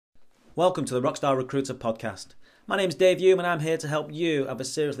Welcome to the Rockstar Recruiter podcast. My name is Dave Hume and I'm here to help you have a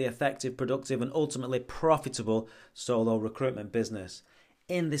seriously effective, productive and ultimately profitable solo recruitment business.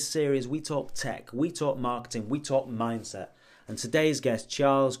 In this series we talk tech, we talk marketing, we talk mindset, and today's guest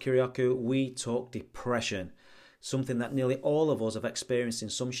Charles Kiriakou, we talk depression. Something that nearly all of us have experienced in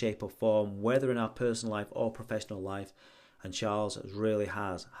some shape or form, whether in our personal life or professional life. And Charles really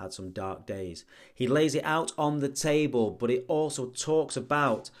has had some dark days. He lays it out on the table, but he also talks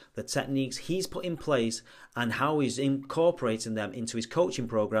about the techniques he's put in place and how he's incorporating them into his coaching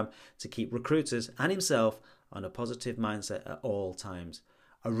program to keep recruiters and himself on a positive mindset at all times.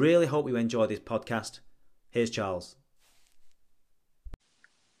 I really hope you enjoy this podcast. Here's Charles.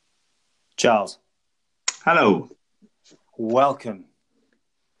 Charles. Hello. Welcome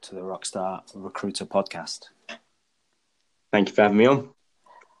to the Rockstar Recruiter podcast. Thank you for having me on.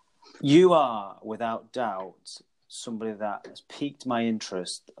 You are, without doubt, somebody that has piqued my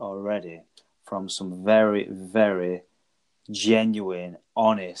interest already from some very, very genuine,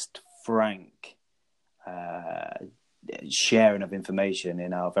 honest, frank sharing of information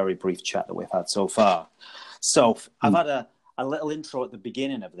in our very brief chat that we've had so far. So I've had a little intro at the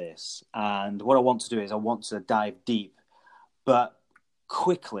beginning of this, and what I want to do is I want to dive deep. But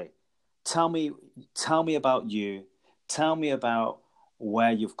quickly, tell me about you. Tell me about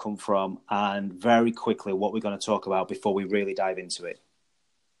where you've come from and very quickly what we're going to talk about before we really dive into it.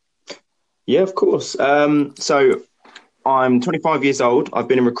 Yeah, of course. So I'm 25 years old. I've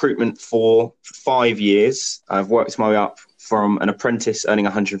been in recruitment for 5 years. I've worked my way up from an apprentice earning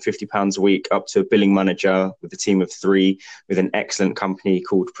 £150 a week up to a billing manager with a team of 3 with an excellent company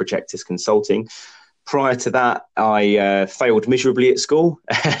called Projectus Consulting. Prior to that, I failed miserably at school.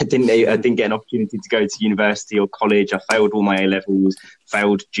 I didn't get an opportunity to go to university or college. I failed all my A-levels,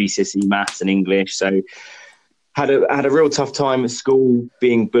 failed GCSE maths and English. So had a real tough time at school,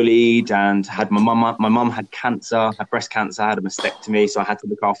 being bullied, and had my mum had cancer, had breast cancer, had a mastectomy, so I had to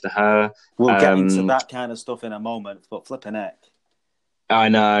look after her. We'll get into that kind of stuff in a moment, but flipping heck. I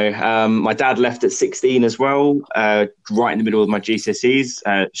know. My dad left at 16 as well, right in the middle of my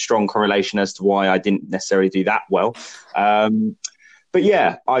GCSEs. Strong correlation as to why I didn't necessarily do that well. But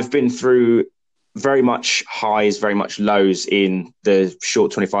yeah, I've been through very much highs, very much lows in the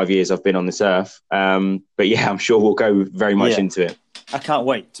short 25 years I've been on this earth. But yeah, I'm sure we'll go very much into it. I can't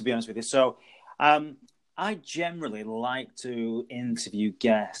wait, to be honest with you. So I generally like to interview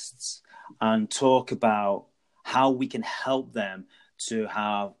guests and talk about how we can help them to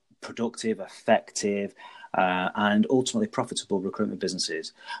have productive, effective, and ultimately profitable recruitment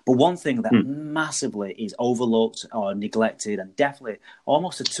businesses. But one thing that massively is overlooked or neglected and definitely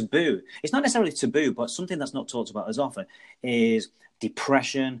almost a taboo, it's not necessarily taboo, but something that's not talked about as often, is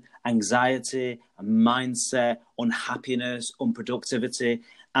depression, anxiety, mindset, unhappiness, unproductivity.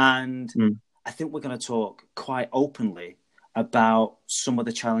 And I think we're going to talk quite openly about some of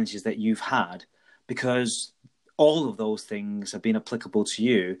the challenges that you've had, because all of those things have been applicable to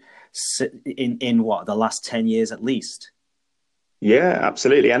you in what, the last 10 years at least? Yeah,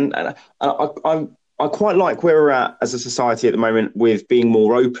 absolutely. And I quite like where we're at as a society at the moment with being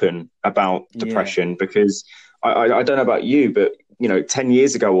more open about depression, because I don't know about you, but 10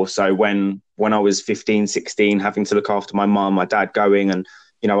 years ago or so when I was 15, 16, having to look after my mum, my dad going, and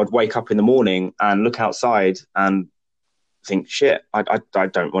I'd wake up in the morning and look outside and think, shit, I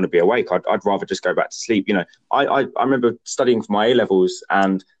don't want to be awake. I'd rather just go back to sleep. I remember studying for my A-levels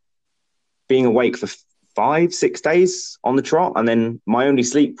and being awake for 5-6 days on the trot, and then my only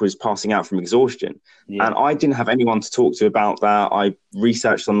sleep was passing out from exhaustion. And I didn't have anyone to talk to about that. I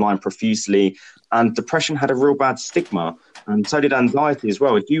researched online profusely, and depression had a real bad stigma, and so did anxiety as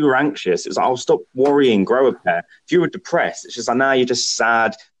well. If you were anxious, it was like, oh, stop worrying, grow a pair. If you were depressed, it's just like, now you're just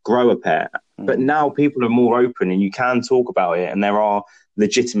sad, grow a pair. But now people are more open and you can talk about it, and there are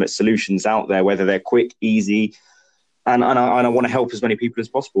legitimate solutions out there, whether they're quick, easy, and I want to help as many people as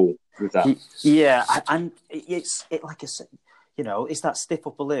possible with that. Yeah, and it's like I said, it's that stiff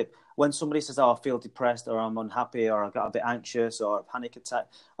upper lip. When somebody says, oh, I feel depressed, or I'm unhappy, or I got a bit anxious, or a panic attack,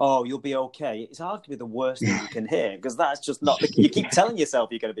 oh, you'll be okay. It's arguably the worst thing you can hear, because that's just not you keep telling yourself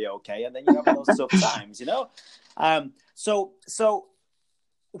you're going to be okay, and then you're having those tough times, So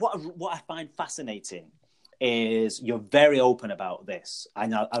what I find fascinating is you're very open about this,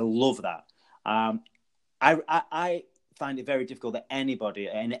 and I love that. I find it very difficult that anybody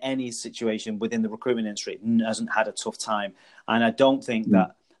in any situation within the recruitment industry hasn't had a tough time, and I don't think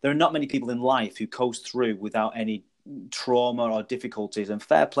that there are not many people in life who coast through without any trauma or difficulties. And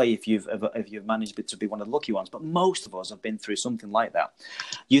fair play if you've managed to be one of the lucky ones, but most of us have been through something like that.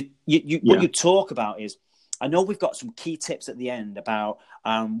 What you talk about is I know we've got some key tips at the end about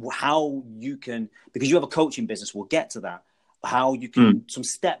how you can, because you have a coaching business, we'll get to that, how you can, some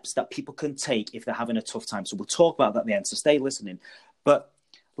steps that people can take if they're having a tough time. So we'll talk about that at the end, so stay listening. But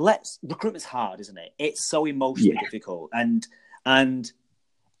recruitment's hard, isn't it? It's so emotionally difficult. And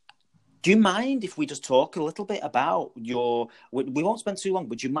do you mind if we just talk a little bit about we won't spend too long,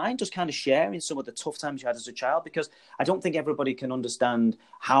 but do you mind just kind of sharing some of the tough times you had as a child? Because I don't think everybody can understand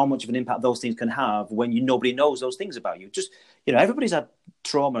how much of an impact those things can have when nobody knows those things about you. Just, everybody's had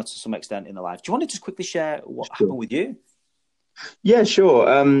trauma to some extent in their life. Do you want to just quickly share what happened with you? Yeah, sure.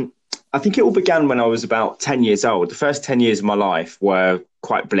 I think it all began when I was about 10 years old. The first 10 years of my life were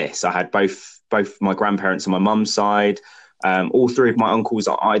quite bliss. I had both my grandparents on my mum's side. All three of my uncles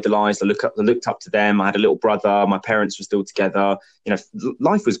I idolized. I looked up to them. I had a little brother. My parents were still together.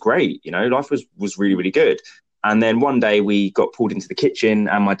 Life was great. Life was really, really good. And then one day we got pulled into the kitchen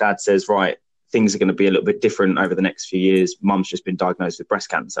and my dad says, right, things are going to be a little bit different over the next few years. Mum's just been diagnosed with breast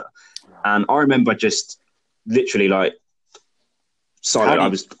cancer. And I remember just literally like,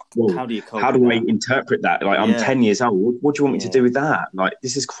 silent. How do I interpret that? Like, I'm 10 years old. What do you want me to do with that? Like,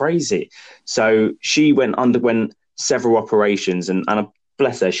 this is crazy. So she underwent several operations and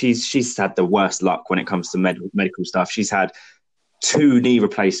bless her, she's had the worst luck when it comes to medical stuff. She's had 2 knee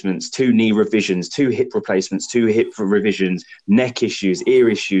replacements, 2 knee revisions, 2 hip replacements, 2 hip revisions, neck issues, ear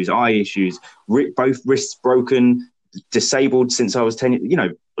issues, eye issues, both wrists broken, disabled since I was 10,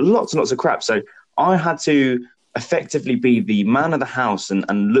 lots and lots of crap. So I had to effectively be the man of the house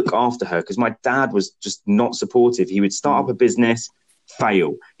and look after her because my dad was just not supportive. He would start up a business,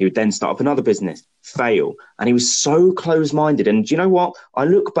 fail. He would then start up another business, fail. And he was so close-minded. And do you know what? I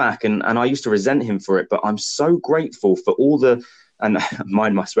look back and I used to resent him for it, but I'm so grateful for all the, and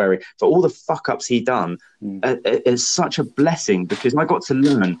mind my swearing, for all the fuck-ups he done. It's such a blessing because I got to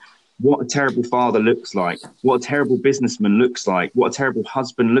learn what a terrible father looks like, what a terrible businessman looks like, what a terrible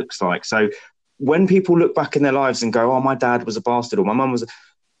husband looks like. So when people look back in their lives and go, oh, my dad was a bastard or my mum was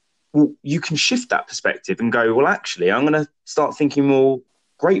well, you can shift that perspective and go, well, actually, I'm going to start thinking more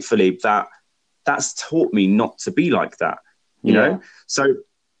gratefully that that's taught me not to be like that, you know? So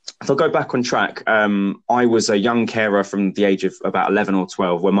if I go back on track, I was a young carer from the age of about 11 or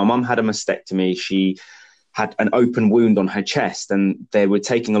 12 when my mum had a mastectomy. She had an open wound on her chest and they were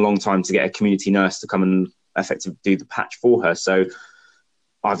taking a long time to get a community nurse to come and effectively do the patch for her. So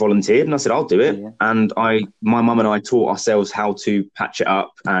I volunteered and I said, I'll do it. Yeah. And my mum and I taught ourselves how to patch it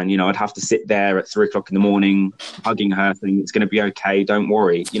up. And, I'd have to sit there at 3 o'clock in the morning, hugging her, saying, it's going to be okay. Don't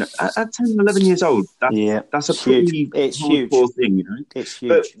worry. At 10, 11 years old, that's a pretty hardcore thing, It's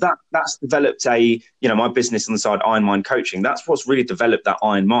huge. But that's developed my business on the side, Iron Mind Coaching. That's what's really developed that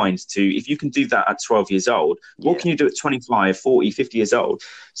Iron Mind to, if you can do that at 12 years old, what can you do at 25, 40, 50 years old?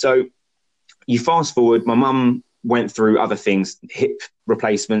 So you fast forward, my mum went through other things, hip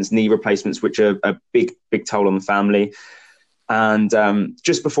replacements, knee replacements, which are a big, big toll on the family. And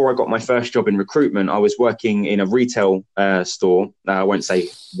just before I got my first job in recruitment, I was working in a retail store. I won't say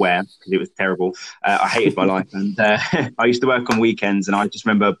where because it was terrible. I hated my life. And I used to work on weekends. And I just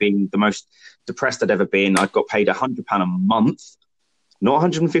remember being the most depressed I'd ever been. I'd got paid £100 a month, not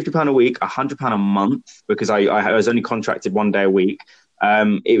 £150 a week, £100 a month because I was only contracted 1 day a week.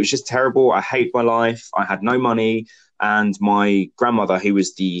 It was just terrible. I hate my life. I had no money. And my grandmother, who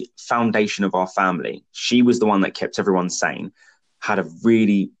was the foundation of our family, she was the one that kept everyone sane, had a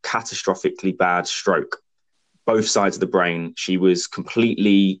really catastrophically bad stroke, both sides of the brain. She was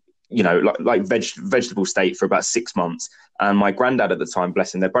completely, like vegetable state for about 6 months. And my granddad at the time,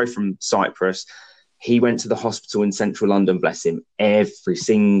 bless him, they're both from Cyprus. He went to the hospital in central London, bless him, every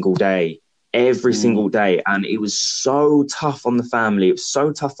single day. And it was so tough on the family. It was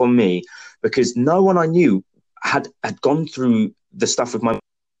so tough on me because no one I knew had gone through the stuff with my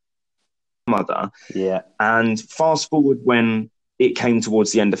mother. Yeah. And fast forward when it came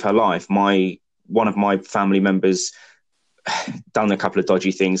towards the end of her life, one of my family members done a couple of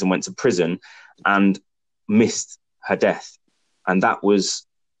dodgy things and went to prison and missed her death. And that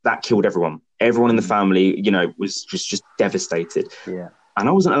killed everyone. Everyone in the family, was just devastated. Yeah. And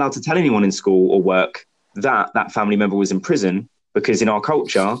I wasn't allowed to tell anyone in school or work that family member was in prison because in our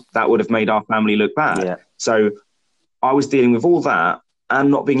culture, that would have made our family look bad. Yeah. So I was dealing with all that and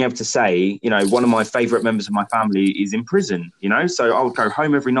not being able to say, one of my favorite members of my family is in prison, so I would go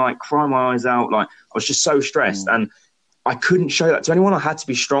home every night, cry my eyes out. Like I was just so stressed and I couldn't show that to anyone. I had to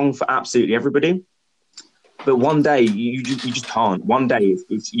be strong for absolutely everybody. But one day you just can't. One day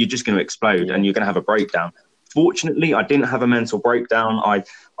you're just going to explode and you're going to have a breakdown. Fortunately, I didn't have a mental breakdown. I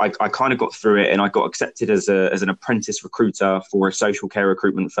kind of got through it and I got accepted as an apprentice recruiter for a social care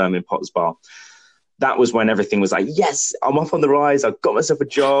recruitment firm in Potters Bar. that was when everything was like, yes, I'm up on the rise. I've got myself a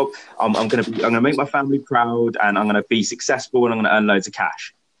job. I'm gonna make my family proud, and I'm gonna be successful, and I'm gonna earn loads of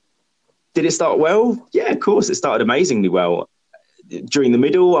cash. Did it start well? Yeah, of course, it started amazingly well. During the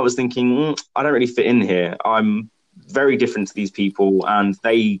middle, I was thinking, I don't really fit in here. I'm very different to these people, and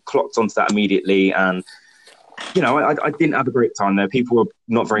they clocked onto that immediately. And I didn't have a great time there. People were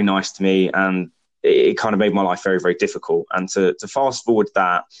not very nice to me, and it kind of made my life very, very difficult. And to fast forward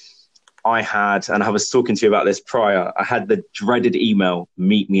that, I had, and I was talking to you about this prior, I had the dreaded email,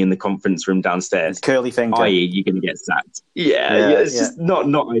 meet me in the conference room downstairs. Curly finger. i.e. you're going to get sacked. It's just not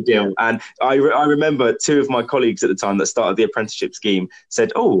ideal. Yeah. And I remember two of my colleagues at the time that started the apprenticeship scheme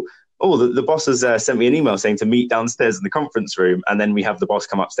said, the boss has sent me an email saying to meet downstairs in the conference room. And then we have the boss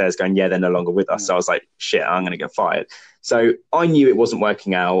come upstairs going, yeah, they're no longer with us. So I was like, shit, I'm going to get fired. So I knew it wasn't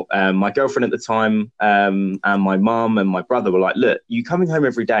working out. My girlfriend at the time and my mum and my brother were like, look, you coming home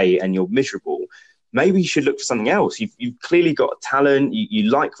every day and you're miserable. Maybe you should look for something else. You've clearly got talent. You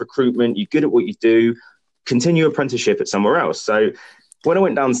like recruitment. You're good at what you do. Continue apprenticeship at somewhere else. So when I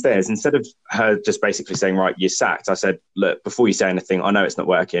went downstairs, instead of her just basically saying, right, you're sacked, I said, look, before you say anything, I know it's not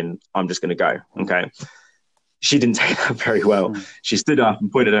working. I'm just going to go. Okay. She didn't take that very well. She stood up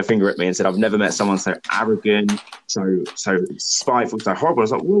and pointed her finger at me and said, I've never met someone so arrogant, so spiteful, so horrible. I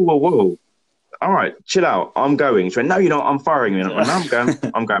was like, whoa. All right, chill out. I'm going. She went, no, you're not. I'm firing you. And I went,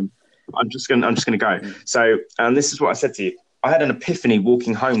 no, I'm going. I'm just going to go. So, and this is what I said to you. I had an epiphany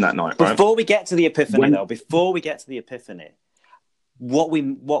walking home that night. Before we get to the epiphany,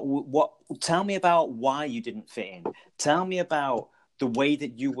 tell me about why you didn't fit in. Tell me about the way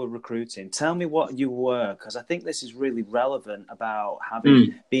that you were recruiting. Tell me what you were, because I think this is really relevant about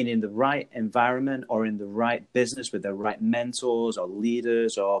being in the right environment or in the right business with the right mentors or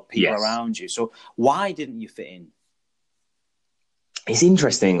leaders or people around you. So why didn't you fit in? It's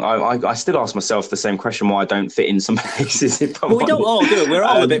interesting. I still ask myself the same question why I don't fit in some places. We don't all do it. We're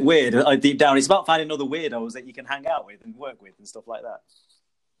all a bit weird deep down. It's about finding other weirdos that you can hang out with and work with and stuff like that.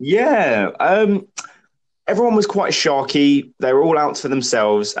 Yeah. Everyone was quite sharky. They were all out for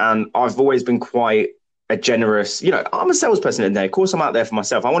themselves. And I've always been quite a generous, I'm a salesperson in there. Of course, I'm out there for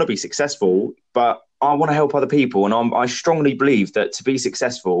myself. I want to be successful, but I want to help other people. And I strongly believe that to be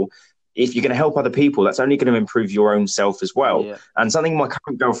successful, if you're going to help other people, that's only going to improve your own self as well. Yeah. And something my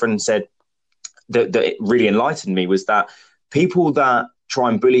current girlfriend said that it really enlightened me was that people that try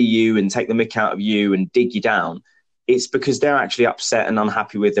and bully you and take the mick out of you and dig you down, it's because they're actually upset and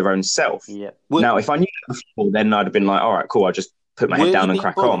unhappy with their own self. Yeah. Now, if I knew that before, then I'd have been like, all right, cool, I'll just put my head down and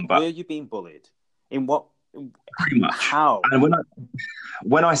crack on. But were you being bullied? In what? Pretty much. How? And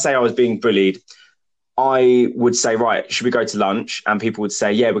when I say I was being bullied, I would say, right, should we go to lunch? And people would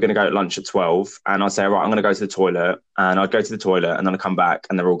say, yeah, we're going to go to lunch at 12. And I'd say, right, I'm going to go to the toilet. And I'd go to the toilet and then I'd come back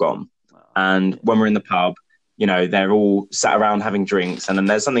and they're all gone. Wow. And when we're in the pub, they're all sat around having drinks. And then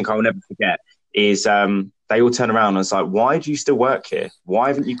there's something I will never forget is they all turn around and it's like, why do you still work here? Why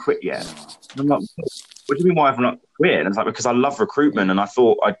haven't you quit yet? And I'm like, what do you mean why haven't I quit? And it's like, because I love recruitment and I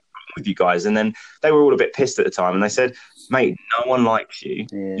thought I'd come with you guys. And then they were all a bit pissed at the time. And they said, mate, no one likes you.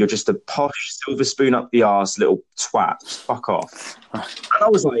 Yeah. You're just a posh, silver spoon up the arse little twat. Just fuck off. And I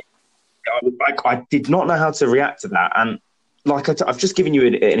was like, I did not know how to react to that. And like I've just given you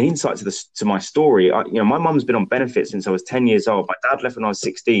an insight to my story. My mum's been on benefits since I was 10 years old. My dad left when I was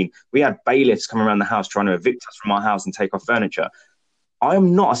 16. We had bailiffs come around the house trying to evict us from our house and take our furniture. I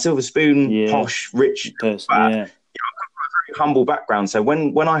am not a silver spoon, posh, rich person. Yeah. I've got a very humble background. So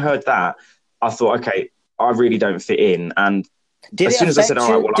when I heard that, I thought, okay, I really don't fit in. And as soon as I said,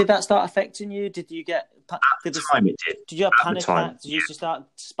 all right, well, did that start affecting you? Did you get at the time it did? Did you have panic attacks? Did you just start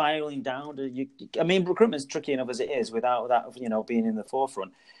spiraling down? Recruitment's tricky enough as it is without that, being in the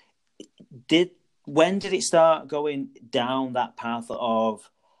forefront. When did it start going down that path of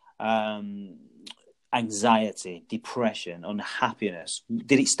anxiety, depression, unhappiness?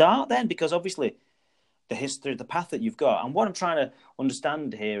 Did it start then? Because obviously the history, the path that you've got, and what I'm trying to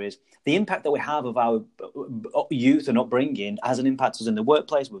understand here is the impact that we have of our youth and upbringing has an impact on us in the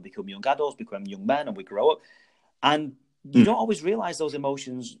workplace. We become young adults, become young men, and we grow up. And you don't always realize those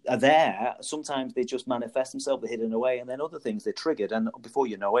emotions are there. Sometimes they just manifest themselves, they're hidden away, and then other things they're triggered. And before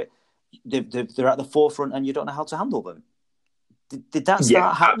you know it, they're at the forefront and you don't know how to handle them. Did that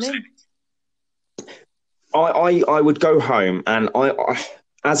start happening? I would go home and I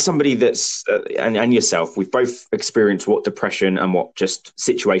as somebody that's, and yourself, we've both experienced what depression and what just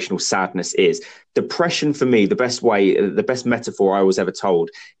situational sadness is. Depression for me, the best metaphor I was ever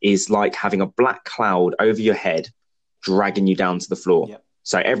told is like having a black cloud over your head, dragging you down to the floor. Yep.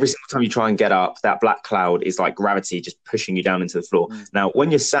 So every single time you try and get up, that black cloud is like gravity just pushing you down into the floor. Now,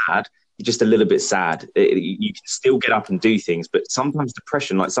 when you're sad, you're just a little bit sad. You can still get up and do things, but sometimes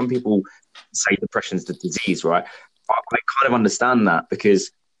depression, like some people say depression's the disease, right? I kind of understand that,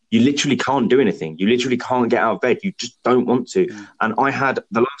 because you literally can't do anything. You literally can't get out of bed. You just don't want to. And I had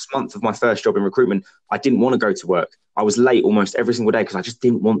the last month of my first job in recruitment, I didn't want to go to work. I was late almost every single day because I just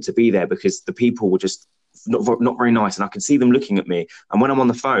didn't want to be there, because the people were just not very nice. And I could see them looking at me. And when I'm on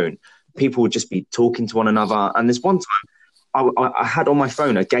the phone, people would just be talking to one another. And this one time, I had on my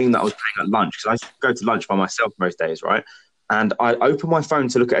phone a game that I was playing at lunch, because I used to go to lunch by myself most days, right? And I opened my phone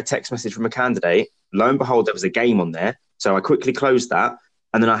to look at a text message from a candidate. Lo and behold, there was a game on there. So I quickly closed that.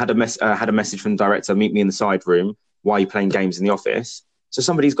 And then I had a message from the director, meet me in the side room. Why are you playing games in the office? So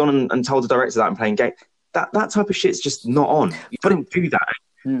somebody's gone and told the director that I'm playing games. That type of shit's just not on. You don't do that.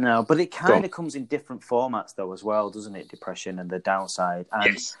 No, but it kind of comes in different formats though as well, doesn't it? Depression and the downside.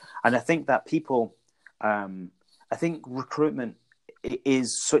 And, yes. And I think that people, I think recruitment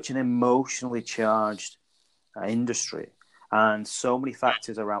is such an emotionally charged industry, and so many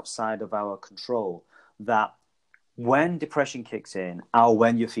factors are outside of our control, that when depression kicks in, or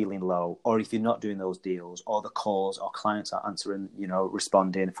when you're feeling low, or if you're not doing those deals, or the calls or clients are answering,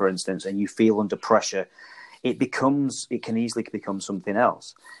 responding, for instance, and you feel under pressure, it can easily become something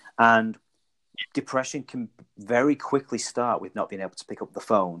else. And depression can very quickly start with not being able to pick up the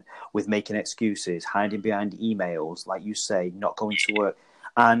phone, with making excuses, hiding behind emails, like you say, not going to work.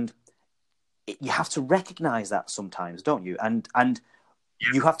 And you have to recognize that sometimes, don't you? And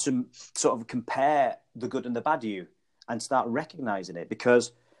you have to sort of compare the good and the bad you and start recognizing it,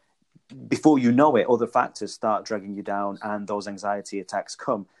 because before you know it, other factors start dragging you down and those anxiety attacks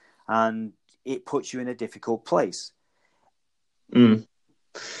come, and it puts you in a difficult place.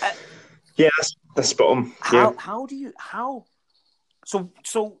 Yeah, that's spot on. So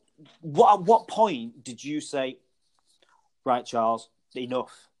at what point did you say, right, Charles,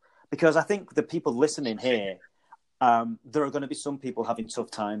 enough? Because I think the people listening here, there are going to be some people having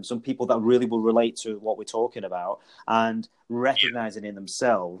tough times, some people that really will relate to what we're talking about and recognizing in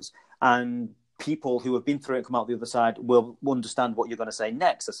themselves, and people who have been through it and come out the other side will understand what you're going to say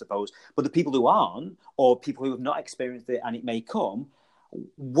next, I suppose. But the people who aren't, or people who have not experienced it and it may come,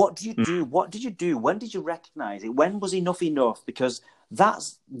 what do you do? What did you do? When did you recognize it? When was enough enough? Because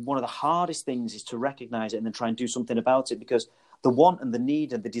that's one of the hardest things, is to recognize it and then try and do something about it, because the want and the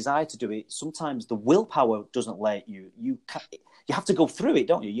need and the desire to do it, sometimes the willpower doesn't let you. You have to go through it,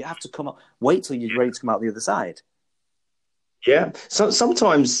 don't you? You have to wait till you're ready to come out the other side. Yeah. So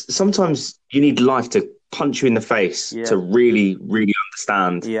sometimes you need life to punch you in the face to really, really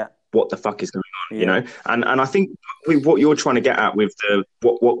understand what the fuck is going on, And I think with what you're trying to get at with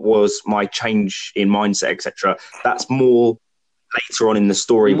what was my change in mindset, etc., that's more later on in the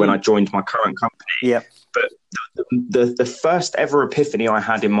story when I joined my current company. Yeah. But the first ever epiphany I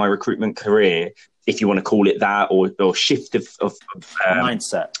had in my recruitment career, if you want to call it that, or shift of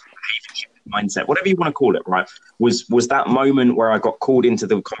mindset, whatever you want to call it, right, was that moment where I got called into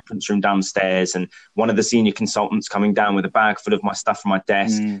the conference room downstairs, and one of the senior consultants coming down with a bag full of my stuff from my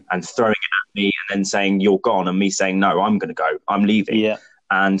desk and throwing it at me and then saying, "You're gone," and me saying, "No, I'm going to go. I'm leaving."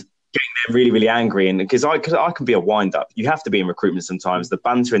 And getting them really, really angry. And because I can be a wind-up. You have to be in recruitment sometimes. The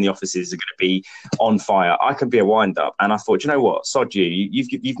banter in the offices are going to be on fire. I can be a wind-up. And I thought, you know what? Sod you.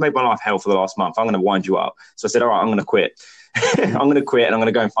 You've made my life hell for the last month. I'm going to wind you up. So I said, all right, I'm going to quit. I'm going to quit, and I'm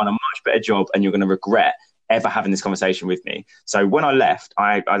going to go and find a much better job, and you're going to regret ever having this conversation with me. So when I left,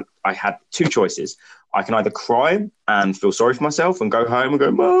 I had two choices. I can either cry and feel sorry for myself and go home and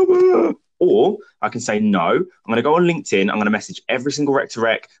go, "Mama," or I can say, no, I'm going to go on LinkedIn. I'm going to message every single rec to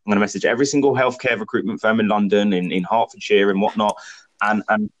rec. I'm going to message every single healthcare recruitment firm in London, in Hertfordshire and whatnot, and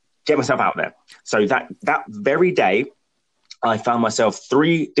get myself out there. So that very day, I found myself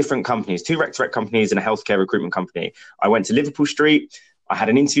 3 different companies, 2 rec to rec companies and a healthcare recruitment company. I went to Liverpool Street. I had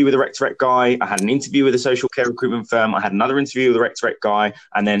an interview with a rec to rec guy. I had an interview with a social care recruitment firm. I had another interview with a rec to rec guy.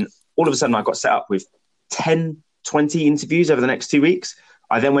 And then all of a sudden I got set up with 10, 20 interviews over the next 2 weeks.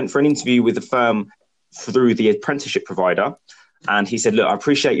 I then went for an interview with the firm through the apprenticeship provider. And he said, look, I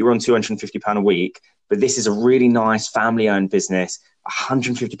appreciate you're on £250 a week, but this is a really nice family-owned business,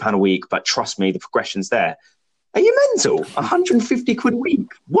 £150 a week, but trust me, the progression's there. Are you mental? 150 quid a week?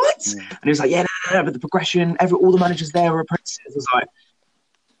 What? And he was like, yeah, no, but the progression, all the managers there are apprentices. I was like,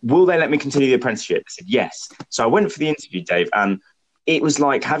 will they let me continue the apprenticeship? I said, yes. So I went for the interview, Dave, and it was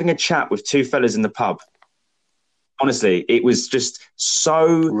like having a chat with 2 fellas in the pub. Honestly, it was just so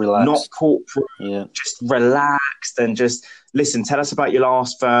relaxed. Not corporate, just relaxed, and just listen. Tell us about your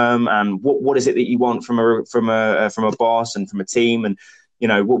last firm, and what is it that you want from a boss and from a team, and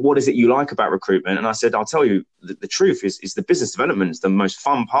what is it you like about recruitment? And I said, I'll tell you, the truth is the business development is the most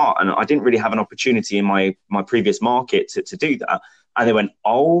fun part. And I didn't really have an opportunity in my previous market to do that. And they went,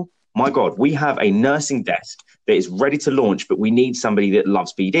 oh my God, we have a nursing desk that is ready to launch, but we need somebody that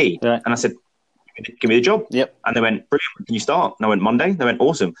loves BD. Right. And I said, give me the job. Yep. And they went, brilliant, can you start? And I went, Monday. They went,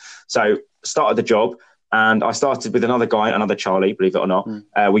 awesome. So started the job. And I started with another guy, another Charlie, believe it or not.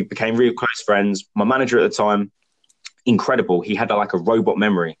 We became real close friends. My manager at the time, incredible. He had like a robot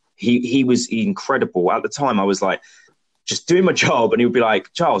memory. He was incredible. At the time, I was like, just doing my job. And he would be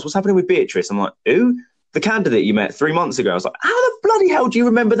like, Charles, what's happening with Beatrice? I'm like, who? The candidate you met 3 months ago. I was like, how the bloody hell do you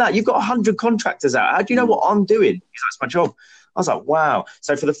remember that? You've got 100 contractors out. How do you know what I'm doing? He's like, it's my job. I was like, wow.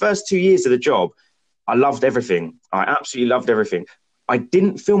 So for the first 2 years of the job, I loved everything. I absolutely loved everything. I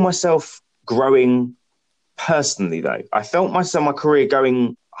didn't feel myself growing personally, though. I felt my career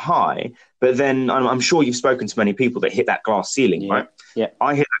going high, but then I'm sure you've spoken to many people that hit that glass ceiling, right? Yeah.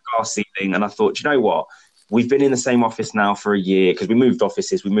 I hit that glass ceiling and I thought, you know what? We've been in the same office now for a year because we moved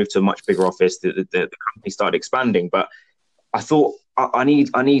offices. We moved to a much bigger office. The company started expanding, but I thought I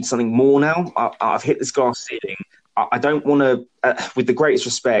need something more now. I've hit this glass ceiling. I don't want to, with the greatest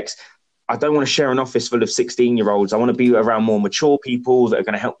respects, I don't want to share an office full of 16-year-olds. I want to be around more mature people that are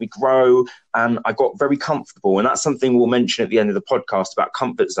going to help me grow. And I got very comfortable. And that's something we'll mention at the end of the podcast about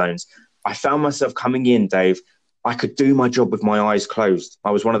comfort zones. I found myself coming in, Dave. I could do my job with my eyes closed.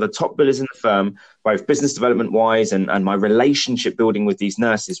 I was one of the top billers in the firm, both business development wise, and my relationship building with these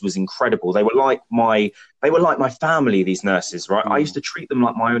nurses was incredible. They were like my family, these nurses, right? I used to treat them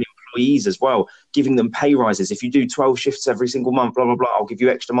like my own employees as well, giving them pay rises. If you do 12 shifts every single month, blah, blah, blah, I'll give you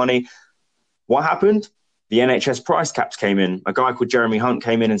extra money. What happened? The NHS price caps came in. A guy called Jeremy Hunt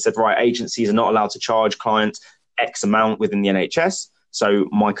came in and said, right, agencies are not allowed to charge clients X amount within the NHS. So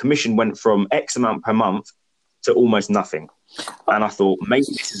my commission went from X amount per month to almost nothing. And I thought, maybe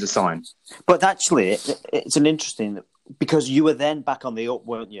this is a sign. But actually, it's an interesting, because you were then back on the up,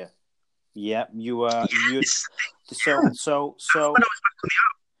 weren't you? Yeah, you were. Yes. So.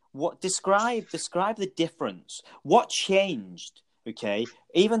 What describe the difference? What changed? Okay,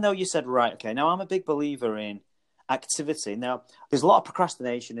 even though you said, right, okay, now I'm a big believer in activity. Now, there's a lot of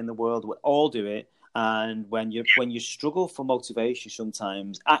procrastination in the world. We all do it. And when you struggle for motivation,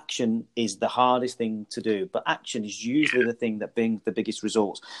 sometimes action is the hardest thing to do. But action is usually the thing that brings the biggest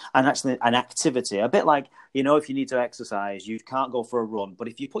results. And actually, an activity, a bit like, if you need to exercise, you can't go for a run. But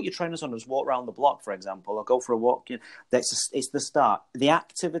if you put your trainers on and just walk around the block, for example, or go for a walk, it's the start. The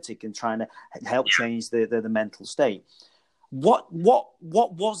activity can try and help change the mental state. What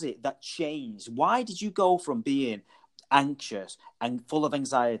was it that changed? Why did you go from being anxious and full of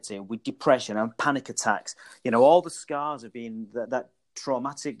anxiety with depression and panic attacks, all the scars of being that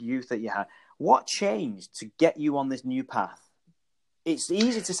traumatic youth that you had? What changed to get you on this new path? It's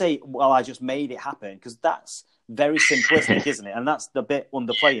easy to say, well, I just made it happen, because that's very simplistic, isn't it? And that's the bit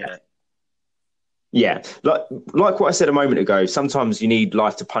underplaying it. Yeah, like what I said a moment ago, sometimes you need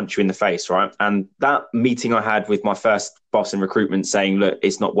life to punch you in the face, right? And that meeting I had with my first boss in recruitment saying, look,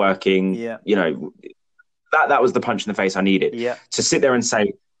 it's not working, that was the punch in the face I needed. Yeah. To sit there and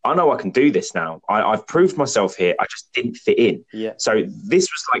say, I know I can do this now. I've proved myself here. I just didn't fit in. Yeah. So this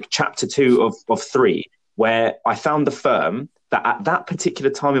was like chapter 2 of 3, where I found the firm that at that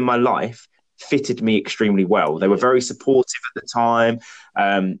particular time in my life fitted me extremely well. They were very supportive at the time.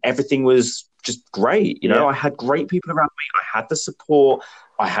 Everything was just great. I had great people around me. I had the support.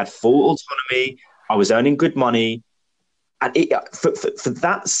 I had full autonomy. I was earning good money. And for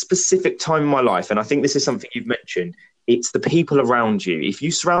that specific time in my life, and I think this is something you've mentioned, it's the people around you. If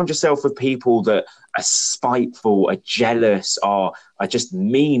you surround yourself with people that are spiteful, are jealous, are just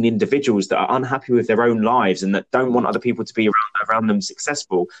mean individuals that are unhappy with their own lives and that don't want other people to be around them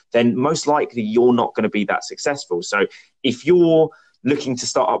successful, then most likely you're not going to be that successful. So if you're looking to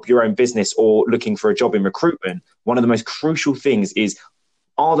start up your own business or looking for a job in recruitment, one of the most crucial things is,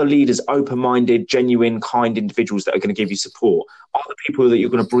 are the leaders open-minded, genuine, kind individuals that are going to give you support? Are the people that you're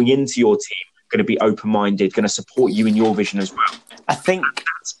going to bring into your team going to be open-minded, going to support you in your vision as well? I think at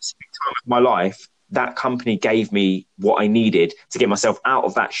that specific time of my life, that company gave me what I needed to get myself out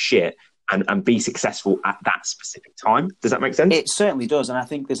of that shit and be successful at that specific time. Does that make sense? It certainly does. And I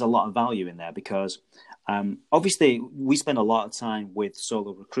think there's a lot of value in there, because obviously we spend a lot of time with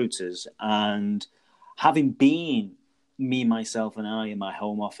solo recruiters, and having been me, myself, and I in my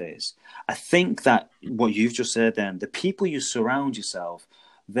home office, I think that what you've just said then, the people you surround yourself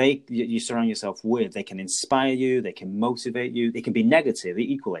with, they can inspire you, they can motivate you, they can be negative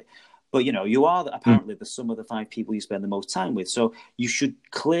equally. But, you are apparently the sum of the 5 people you spend the most time with. So you should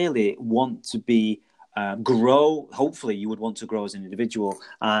clearly want to be grow. Hopefully you would want to grow as an individual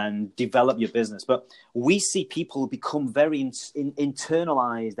and develop your business. But we see people become very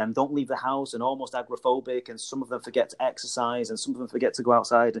internalized and don't leave the house and almost agoraphobic. And some of them forget to exercise and some of them forget to go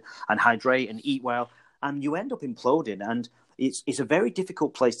outside and hydrate and eat well. And you end up imploding. And it's a very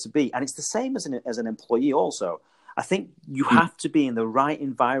difficult place to be. And it's the same as an employee also. I think you have to be in the right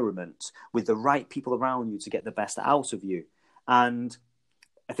environment with the right people around you to get the best out of you. And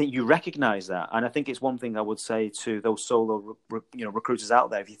I think you recognize that. And I think it's one thing I would say to those solo recruiters out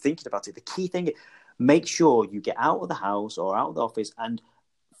there. If you're thinking about it, the key thing is make sure you get out of the house or out of the office and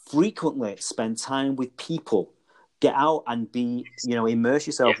frequently spend time with people. Get out and immerse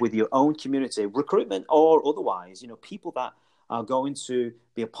yourself with your own community, recruitment or otherwise, people that are going to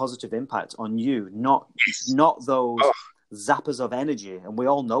be a positive impact on you, not those zappers of energy. And we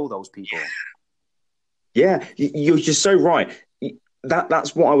all know those people. Yeah, you're just so right.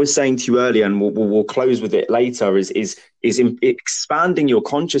 That's what I was saying to you earlier, and we'll close with it later, is expanding your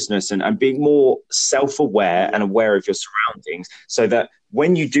consciousness and being more self-aware and aware of your surroundings, so that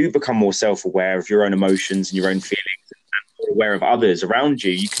when you do become more self-aware of your own emotions and your own feelings and more aware of others around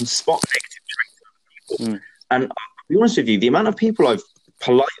you, you can spot negative traits in other people. And I'll be honest with you, the amount of people I've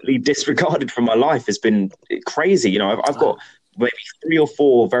politely disregarded from my life has been crazy. I've got maybe 3 or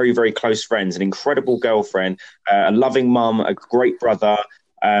 4 very, very close friends, an incredible girlfriend, a loving mum, a great brother,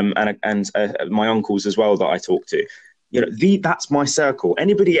 and my uncles as well that I talk to. That's my circle.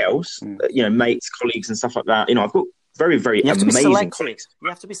 Anybody else, mates, colleagues, and stuff like that. I've got very, very amazing colleagues. You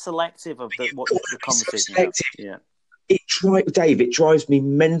have to be selective of the conversation. Yeah. Dave, it drives me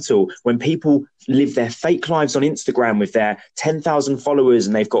mental when people live their fake lives on Instagram with their 10,000 followers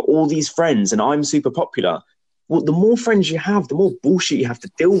and they've got all these friends and I'm super popular. Well, the more friends you have, the more bullshit you have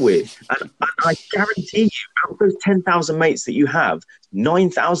to deal with. And I guarantee you, out of those 10,000 mates that you have,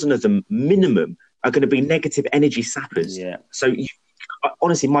 9,000 of them minimum are going to be negative energy sappers. Yeah. So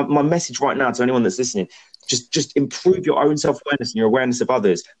honestly, my message right now to anyone that's listening, just improve your own self-awareness and your awareness of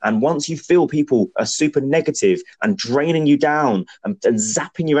others. And once you feel people are super negative and draining you down and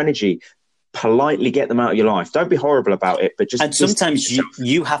zapping your energy, politely get them out of your life. Don't be horrible about it, but just... And sometimes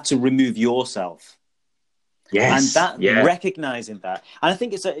you have to remove yourself. Yes, and recognizing that, and I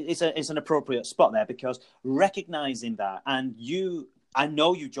think it's an appropriate spot there, because recognizing that, and I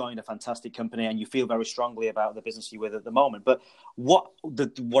know you joined a fantastic company and you feel very strongly about the business you're with at the moment. But what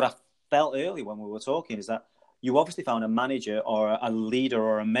I felt earlier when we were talking is that you obviously found a manager or a leader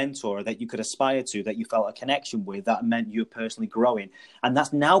or a mentor that you could aspire to, that you felt a connection with, that meant you're personally growing. And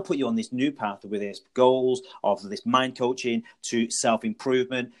that's now put you on this new path with this goals of this mind coaching to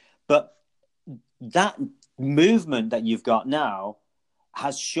self-improvement. But that movement that you've got now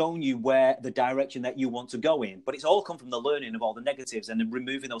has shown you where the direction that you want to go in, but it's all come from the learning of all the negatives and then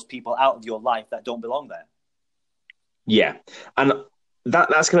removing those people out of your life that don't belong there. Yeah. And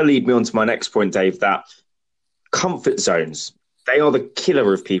that's going to lead me on to my next point, Dave, that comfort zones, they are the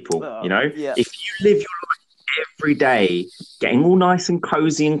killer of people. Yeah. If you live your life every day getting all nice and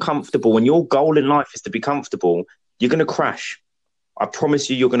cozy and comfortable, and your goal in life is to be comfortable, you're going to crash. I promise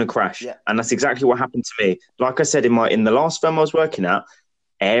you're going to crash. Yeah. And that's exactly what happened to me. Like I said, in the last firm I was working at,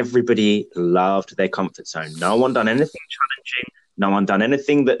 everybody loved their comfort zone. No one done anything challenging. No one done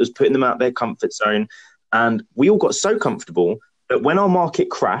anything that was putting them out of their comfort zone. And we all got so comfortable that when our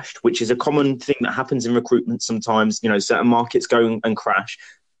market crashed, which is a common thing that happens in recruitment sometimes, certain markets go and crash,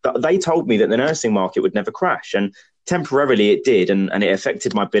 but they told me that the nursing market would never crash. And temporarily it did, and it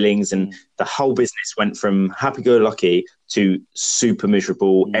affected my billings, and the whole business went from happy-go-lucky to super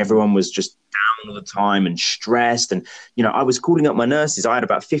miserable. Everyone was just down all the time and stressed. And, I was calling up my nurses. I had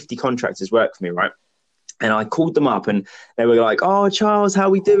about 50 contractors work for me, right? And I called them up and they were like, "Oh, Charles, how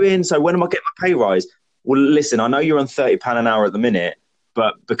we doing? So when am I getting my pay rise?" Well, listen, I know you're on £30 an hour at the minute,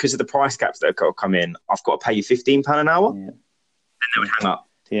 but because of the price caps that have come in, I've got to pay you £15 an hour. Yeah. And they would hang up.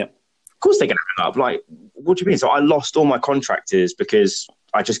 Yeah. Of course they're going to hang up. Like, what do you mean? So I lost all my contractors because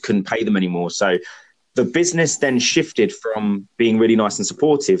I just couldn't pay them anymore. So the business then shifted from being really nice and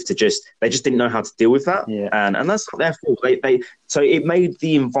supportive to they just didn't know how to deal with that. Yeah. And that's not their fault. So it made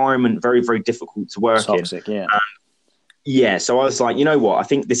the environment very, very difficult to work Toxic, in. Yeah. Yeah. So I was like, you know what? I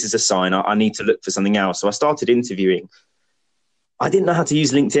think this is a sign. I need to look for something else. So I started interviewing. I didn't know how to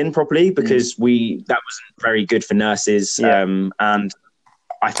use LinkedIn properly because that wasn't very good for nurses. Yeah. And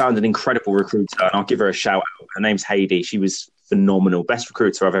I found an incredible recruiter, and I'll give her a shout out. Her name's Heidi. She was phenomenal. Best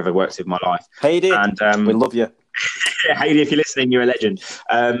recruiter I've ever worked with in my life. Heidi, and we love you. Heidi, if you're listening, you're a legend.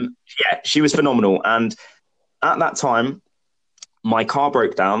 She was phenomenal. And at that time, my car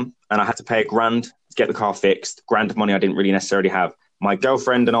broke down and I had to pay £1,000 to get the car fixed. £1,000 of money I didn't really necessarily have. My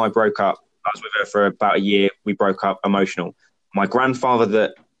girlfriend and I broke up. I was with her for about a year. We broke up, emotional. My grandfather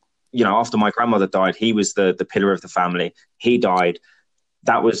that, after my grandmother died, he was the pillar of the family. He died.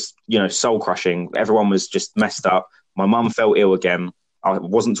 That was, soul crushing. Everyone was just messed up. My mum fell ill again. I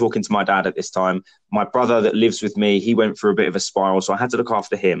wasn't talking to my dad at this time. My brother that lives with me, he went through a bit of a spiral, so I had to look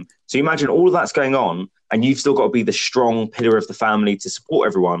after him. So you imagine all of that's going on, and you've still got to be the strong pillar of the family to support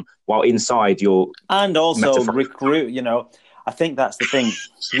everyone, while inside you're... And also recruit, I think that's the thing.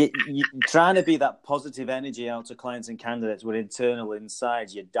 You trying to be that positive energy out to clients and candidates, when internal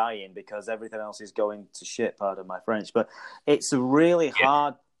inside you're dying because everything else is going to shit, pardon my French. But it's a really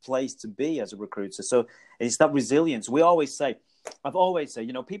hard place to be as a recruiter. So it's that resilience. I've always said,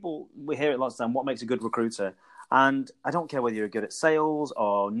 people, we hear it lots of time, what makes a good recruiter? And I don't care whether you're good at sales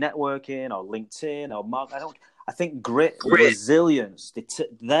or networking or LinkedIn or marketing. I think grit, resilience,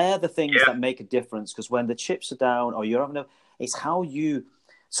 they're the things that make a difference, because when the chips are down or you're having it's how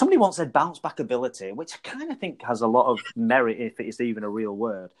somebody once said bounce back ability, which I kind of think has a lot of merit if it is even a real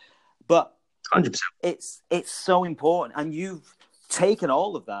word. But 100%. It's so important. And you've taken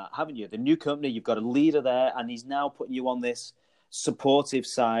all of that, haven't you? The new company, you've got a leader there, and he's now putting you on this supportive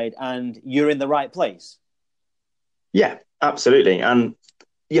side, and you're in the right place. Yeah, absolutely. And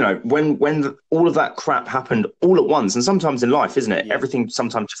when all of that crap happened all at once, and sometimes in life, isn't it? Yeah. Everything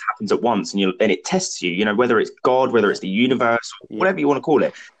sometimes just happens at once, and it tests you. Whether it's God, whether it's the universe, whatever you want to call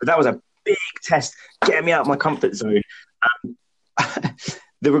it. But that was a big test, getting me out of my comfort zone.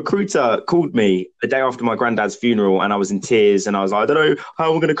 The recruiter called me the day after my granddad's funeral, and I was in tears, and I was like, I don't know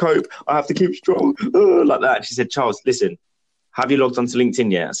how I'm going to cope. I have to keep strong, like that. And she said, Charles, listen, have you logged onto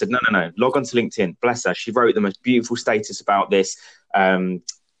LinkedIn yet? I said, no. Log onto LinkedIn. Bless her. She wrote the most beautiful status about this.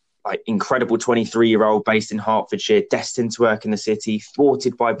 Incredible 23-year-old based in Hertfordshire, destined to work in the city,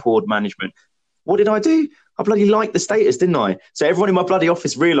 thwarted by poor management. What did I do? I bloody liked the status, didn't I? So everyone in my bloody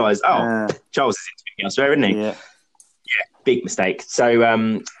office realised, Charles is interviewing elsewhere, isn't he? Yeah, big mistake. So,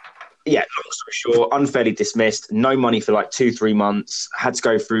 long story short, unfairly dismissed, no money for 2-3 months, had to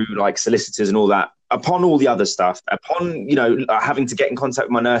go through solicitors and all that. Upon all the other stuff, upon, having to get in contact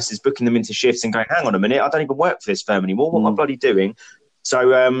with my nurses, booking them into shifts and going, hang on a minute, I don't even work for this firm anymore. What am I bloody doing?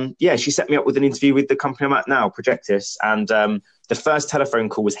 So, she set me up with an interview with the company I'm at now, Projectus. And the first telephone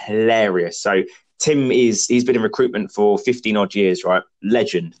call was hilarious. So Tim he's been in recruitment for 15 odd years, right?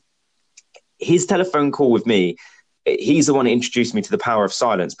 Legend. His telephone call with me, he's the one who introduced me to the power of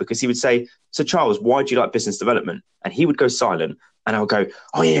silence, because he would say, so Charles, why do you like business development? And he would go silent. And I would go,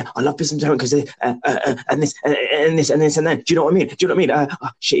 oh yeah, I love business development because and this and this and this and then. Do you know what I mean?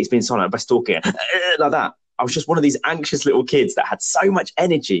 Shit, he's been silent. I'm best talking like that. I was just one of these anxious little kids that had so much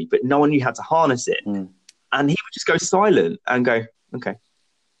energy, but no one knew how to harness it. And he would just go silent and go, okay,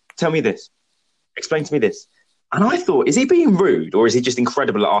 tell me this, explain to me this. And I thought, is he being rude, or is he just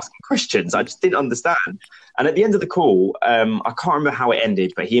incredible at asking questions? I just didn't understand. And at the end of the call, I can't remember how it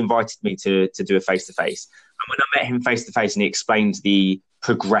ended, but he invited me to do a face-to-face. And when I met him face-to-face and he explained the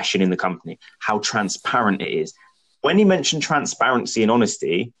progression in the company, how transparent it is. When he mentioned transparency and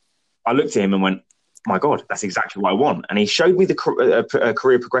honesty, I looked at him and went, my God, that's exactly what I want. And he showed me the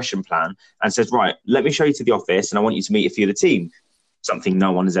career progression plan and says, right, let me show you to the office and I want you to meet a few of the team, something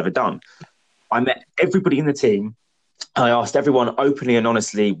no one has ever done. I met everybody in the team. I asked everyone openly and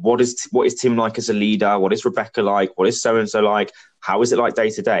honestly, what is Tim like as a leader? What is Rebecca like? What is so-and-so like? How is it like day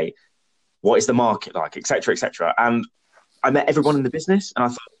to day? What is the market like, et cetera, et cetera. And I met everyone in the business and I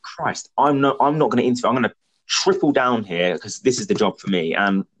thought, Christ, I'm not going to interview. I'm going to triple down here because this is the job for me.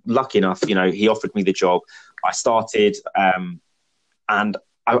 And lucky enough, he offered me the job. I started, and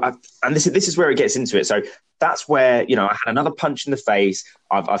this is where it gets into it. So that's where, I had another punch in the face.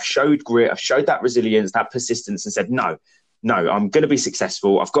 I've showed grit. I've showed that resilience, that persistence, and said, no, I'm going to be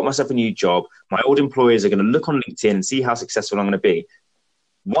successful. I've got myself a new job. My old employers are going to look on LinkedIn and see how successful I'm going to be.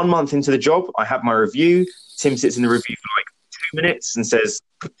 1 month into the job, I have my review. Tim sits in the review for 2 minutes and says,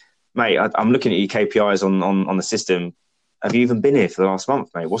 mate, I'm looking at your KPIs on the system. Have you even been here for the last month,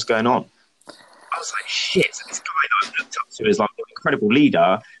 mate? What's going on? I was like, shit. So this guy that I've looked up to as an incredible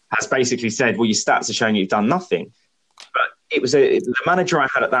leader has basically said, well, your stats are showing you've done nothing. But it was the manager I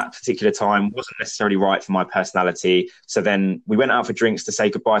had at that particular time wasn't necessarily right for my personality. So then we went out for drinks to say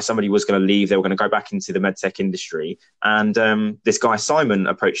goodbye. Somebody was going to leave. They were going to go back into the medtech industry. And this guy, Simon,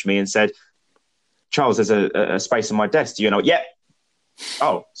 approached me and said, Charles, there's a space on my desk. Do you know? Yeah.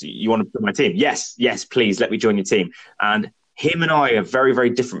 Oh, so you want to join my team? Yes, please, let me join your team. And him and I are very, very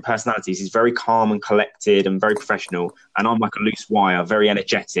different personalities. He's very calm and collected and very professional. And I'm like a loose wire, very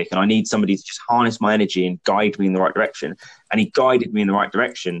energetic. And I need somebody to just harness my energy and guide me in the right direction. And he guided me in the right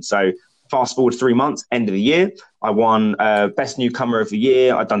direction. So Fast forward 3 months, end of the year, I won Best Newcomer of the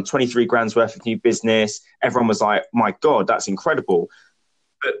Year. I'd done 23 grand's worth of new business. Everyone was like, my God, that's incredible.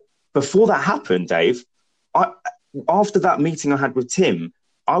 But before that happened, Dave, after that meeting I had with Tim,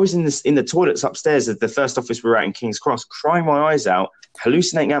 I was in the toilets upstairs of the first office we were at in King's Cross, crying my eyes out,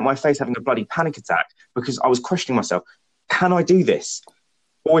 hallucinating out my face, having a bloody panic attack because I was questioning myself. Can I do this?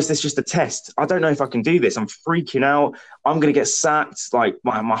 Or is this just a test? I don't know if I can do this. I'm freaking out. I'm going to get sacked. Like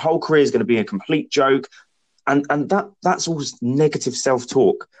my whole career is going to be a complete joke. And that's all negative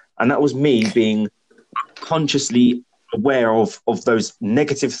self-talk. And that was me being consciously aware of those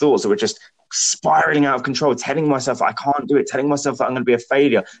negative thoughts that were just spiraling out of control, telling myself I can't do it, telling myself that I'm going to be a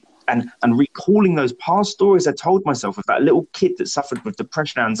failure. And recalling those past stories I told myself of that little kid that suffered with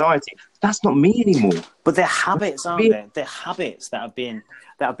depression and anxiety. That's not me anymore. But they're habits, aren't they? They're habits that have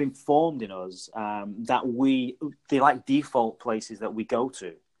been formed in us, they're like default places that we go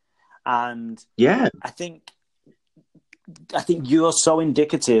to. And yeah, I think you're so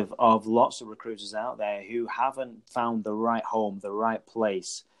indicative of lots of recruiters out there who haven't found the right home, the right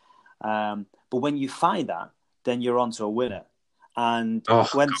place. But when you find that, then you're onto a winner. And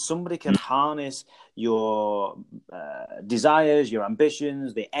when somebody can harness your desires, your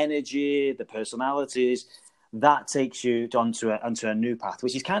ambitions, the energy, the personalities, that takes you onto a new path,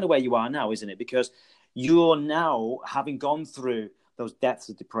 which is kind of where you are now, isn't it? Because you're now, having gone through those depths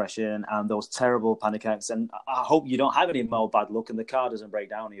of depression and those terrible panic attacks, and I hope you don't have any more bad luck and the car doesn't break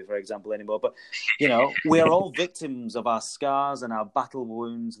down on you, for example, anymore. But, we are all victims of our scars and our battle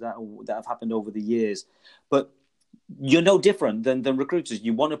wounds that have happened over the years. But you're no different than recruiters.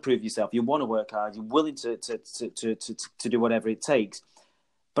 You want to prove yourself. You want to work hard. You're willing to do whatever it takes.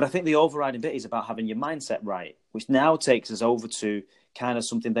 But I think the overriding bit is about having your mindset right, which now takes us over to kind of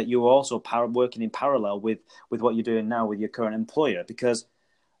something that you're also working in parallel with what you're doing now with your current employer, because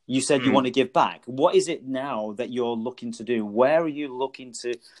you said you want to give back. What is it now that you're looking to do? Where are you looking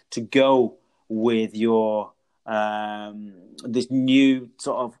to go with your this new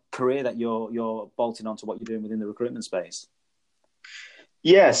sort of career that you're bolting onto what you're doing within the recruitment space?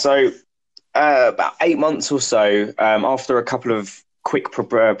 Yeah, so about 8 months or so after a couple of quick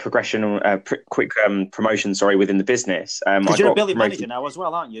progression, promotion, within the business. Because you're a building manager now as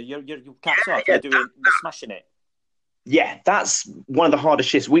well, aren't you? You're capped off. You're smashing it. Yeah, that's one of the hardest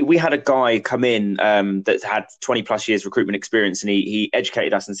shifts. We had a guy come in that had 20 plus years recruitment experience, and he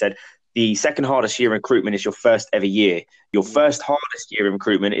educated us and said, the second hardest year in recruitment is your first ever year. Your first hardest year in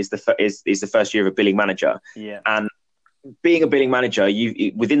recruitment is the first year of a billing manager. Yeah. And being a billing manager,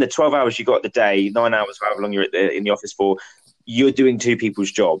 you within the 12 hours you got at the day, 9 hours, however long you're in the office for, you're doing two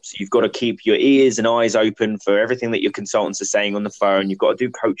people's jobs. You've got to keep your ears and eyes open for everything that your consultants are saying on the phone. You've got to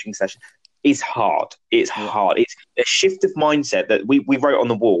do coaching sessions. It's hard. It's hard. It's a shift of mindset that we wrote on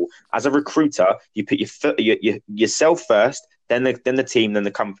the wall. As a recruiter, you put yourself first, then the team, then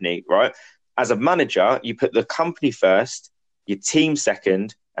the company, right? As a manager, you put the company first, your team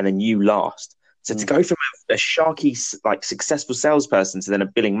second, and then you last. So to go from a sharky, like successful salesperson to then a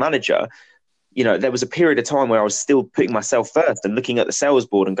billing manager, there was a period of time where I was still putting myself first and looking at the sales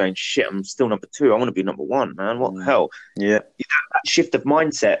board and going, shit, I'm still number 2. I want to be number 1, man. What the hell? Yeah. That shift of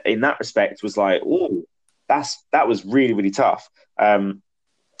mindset in that respect was like, oh, that was really, really tough.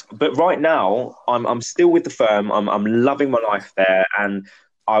 But right now, I'm still with the firm. I'm loving my life there, and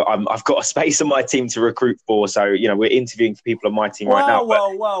I've got a space on my team to recruit for. So we're interviewing for people on my team right now.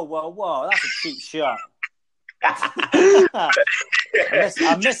 Whoa! That's a cheap shot. I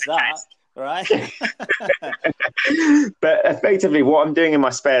missed that. Right. But effectively, what I'm doing in my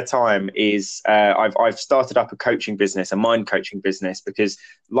spare time is I've started up a coaching business, a mind coaching business, because,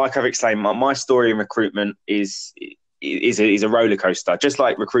 like I've explained, my story in recruitment is a roller coaster, just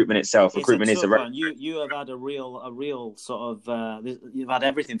like recruitment itself. Recruitment is a you have had a real sort of you've had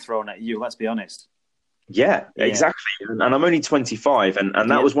everything thrown at you. Let's be honest. Yeah, exactly. And I'm only 25,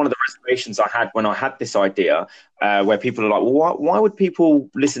 and that was one of the reservations I had when I had this idea, where people are like, well, why would people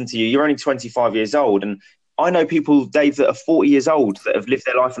listen to you? You're only 25 years old. And I know people, Dave, that are 40 years old that have lived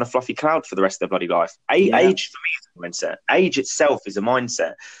their life in a fluffy cloud for the rest of their bloody life. Age for me is a mindset. Age itself is a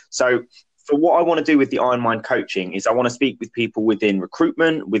mindset. So for what I want to do with the Iron Mind coaching is I want to speak with people within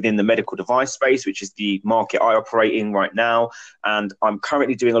recruitment, within the medical device space, which is the market I operate in right now. And I'm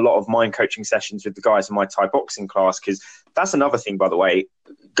currently doing a lot of mind coaching sessions with the guys in my Thai boxing class, because that's another thing, by the way.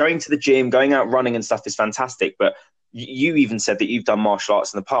 Going to the gym, going out running and stuff is fantastic. But you even said that you've done martial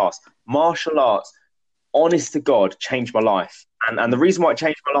arts in the past. Martial arts, honest to God, changed my life. And the reason why it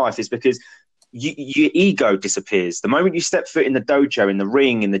changed my life is because your ego disappears. The moment you step foot in the dojo, in the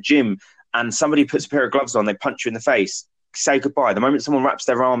ring, in the gym, and somebody puts a pair of gloves on, they punch you in the face, say goodbye, the moment someone wraps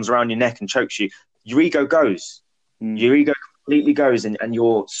their arms around your neck and chokes you, your ego goes. Your ego completely goes, and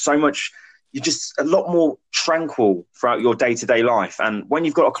you're just a lot more tranquil throughout your day-to-day life. And when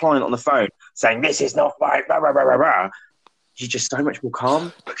you've got a client on the phone saying, this is not right, blah, blah, blah, blah, blah, you're just so much more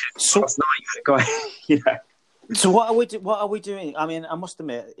calm. So last night, you know. So what are we doing? I mean, I must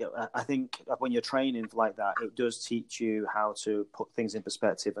admit, I think when you're training like that, it does teach you how to put things in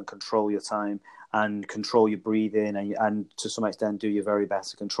perspective and control your time and control your breathing and to some extent do your very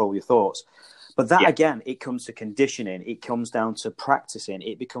best to control your thoughts. But that, again, it comes to conditioning. It comes down to practicing.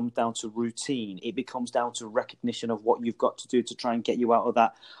 It becomes down to routine. It becomes down to recognition of what you've got to do to try and get you out of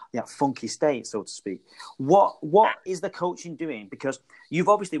that funky state, so to speak. What is the coaching doing? Because you've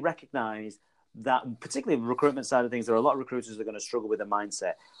obviously recognized that, particularly the recruitment side of things, there are a lot of recruiters that are going to struggle with the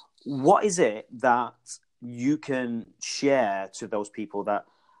mindset. What is it that you can share to those people that,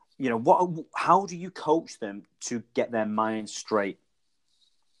 how do you coach them to get their mind straight?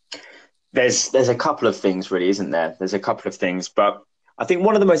 There's a couple of things, really, isn't there? There's a couple of things, but I think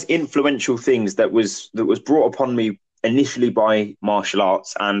one of the most influential things that was brought upon me initially by martial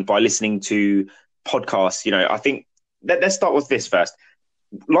arts and by listening to podcasts, I think let's start with this first.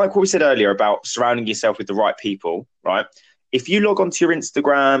 Like what we said earlier about surrounding yourself with the right people, right? If you log onto your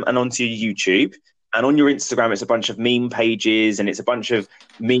Instagram and onto your YouTube, and on your Instagram, it's a bunch of meme pages and it's a bunch of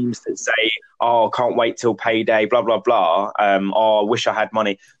memes that say, oh, can't wait till payday, blah, blah, blah. Oh, I wish I had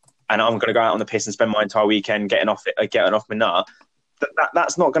money. And I'm going to go out on the piss and spend my entire weekend getting off my nut.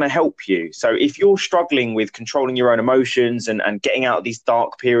 That's not going to help you. So if you're struggling with controlling your own emotions and getting out of these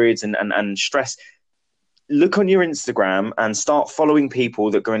dark periods and stress, look on your Instagram and start following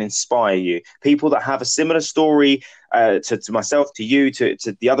people that are going to inspire you. People that have a similar story to myself, to you, to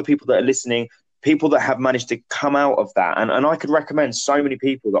the other people that are listening. People that have managed to come out of that. And I could recommend so many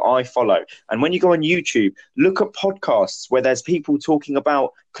people that I follow. And when you go on YouTube, look at podcasts where there's people talking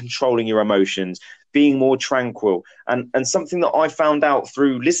about controlling your emotions, being more tranquil. And something that I found out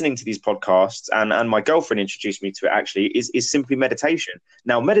through listening to these podcasts, and my girlfriend introduced me to it actually, is simply meditation.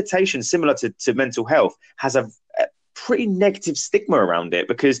 Now, meditation, similar to mental health, has a pretty negative stigma around it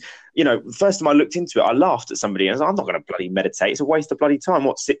because, first time I looked into it, I laughed at somebody and I was like, I'm not going to bloody meditate. It's a waste of bloody time.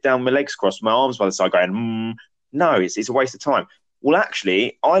 What, sit down, my legs crossed, my arms by the side going, no, it's a waste of time. Well,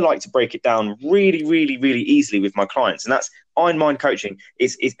 actually, I like to break it down really, really, really easily with my clients. And that's Iron Mind coaching.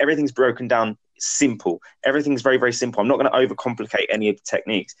 Is everything's broken down simple. Everything's very, very simple. I'm not going to overcomplicate any of the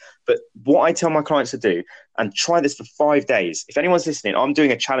techniques. But what I tell my clients to do, and try this for 5 days. If anyone's listening, I'm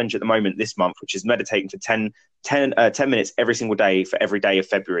doing a challenge at the moment this month, which is meditating for 10 minutes every single day for every day of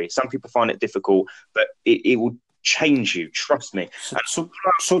February. Some people find it difficult, but it will change you. Trust me.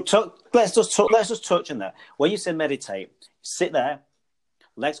 Let's just touch on that. When you say meditate, sit there,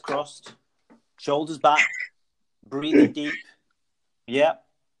 legs crossed, shoulders back, breathing deep. Yeah.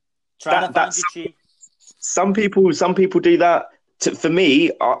 Trying to find your chi. Some people do that. For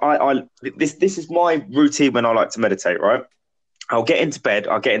me, this is my routine when I like to meditate, right? I'll get into bed.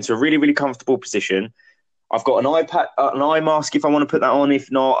 I'll get into a really, really comfortable position. I've got an eye mask if I want to put that on.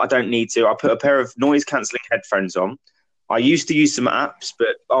 If not, I don't need to. I put a pair of noise-cancelling headphones on. I used to use some apps,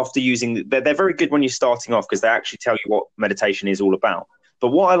 but after using, they're very good when you're starting off because they actually tell you what meditation is all about. But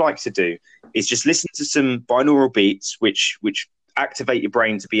what I like to do is just listen to some binaural beats, which activate your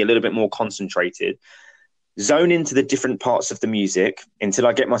brain to be a little bit more concentrated, zone into the different parts of the music until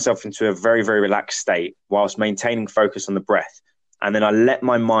I get myself into a very, very relaxed state whilst maintaining focus on the breath. And then I let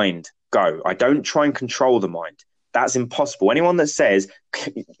my mind go. I don't try and control the mind. That's impossible. Anyone that says,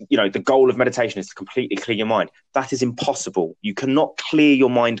 the goal of meditation is to completely clear your mind, that is impossible. You cannot clear your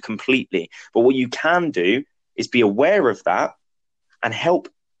mind completely. But what you can do is be aware of that and help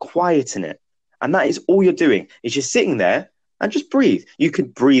quieten it. And that is all you're doing, is you're sitting there and just breathe. You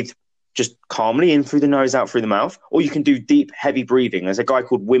could breathe just calmly in through the nose, out through the mouth, or you can do deep, heavy breathing. There's a guy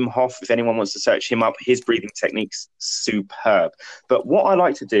called Wim Hof. If anyone wants to search him up, his breathing technique's superb. But what I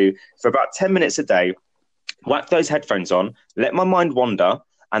like to do for about 10 minutes a day, whack those headphones on, let my mind wander,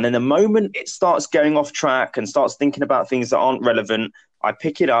 and then the moment it starts going off track and starts thinking about things that aren't relevant, I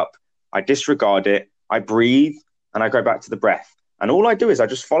pick it up, I disregard it, I breathe, and I go back to the breath. And all I do is I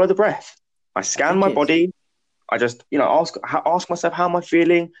just follow the breath. I scan my body. I just, ask myself, how am I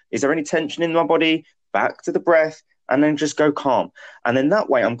feeling? Is there any tension in my body? Back to the breath, and then just go calm. And then that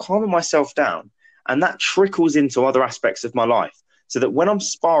way I'm calming myself down, and that trickles into other aspects of my life. So that when I'm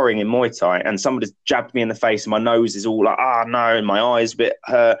sparring in Muay Thai and somebody's jabbed me in the face and my nose is all like, no, and my eyes a bit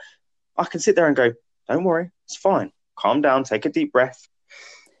hurt, I can sit there and go, don't worry, it's fine. Calm down, take a deep breath,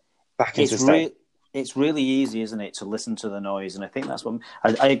 back into the state. it's really easy, isn't it, to listen to the noise? And I think that's what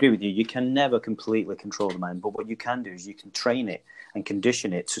I agree with you. You can never completely control the mind, but what you can do is you can train it and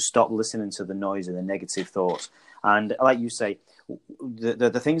condition it to stop listening to the noise and the negative thoughts. And like you say,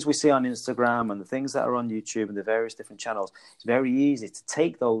 the things we see on Instagram and the things that are on YouTube and the various different channels, it's very easy to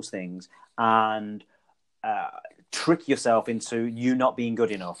take those things and trick yourself into you not being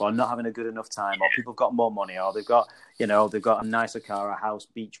good enough or not having a good enough time, or people have got more money, or they've got a nicer car, a house,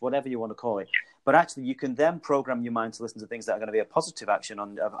 beach, whatever you want to call it. But actually, you can then program your mind to listen to things that are going to be a positive action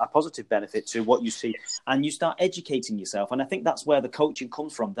on a positive benefit to what you see, and you start educating yourself. And I think that's where the coaching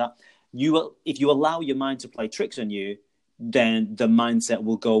comes from. That if you allow your mind to play tricks on you, then the mindset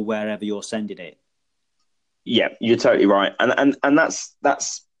will go wherever you're sending it. Yeah, you're totally right, and that's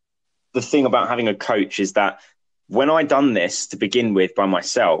the thing about having a coach, is that when I done this to begin with by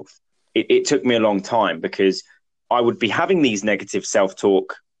myself, it took me a long time, because I would be having these negative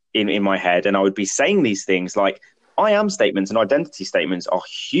self-talk in my head, and I would be saying these things like, I am statements and identity statements are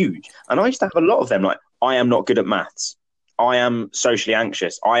huge. And I used to have a lot of them, like, I am not good at maths. I am socially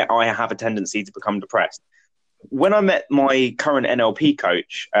anxious. I have a tendency to become depressed. When I met my current NLP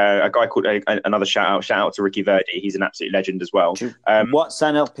coach, a guy called, another shout out to Ricky Verdi. He's an absolute legend as well. What's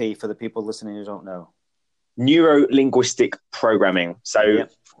NLP for the people listening who don't know? Neuro-linguistic programming. So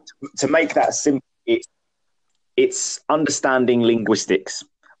to make that simple, it's understanding linguistics,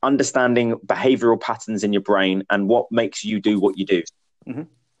 understanding behavioral patterns in your brain and what makes you do what you do. Mm-hmm.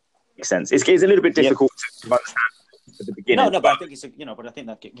 Makes sense. It's a little bit difficult to understand at the beginning. No, but I think but I think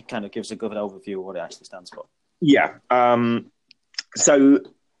that it kind of gives a good overview of what it actually stands for. Yeah. So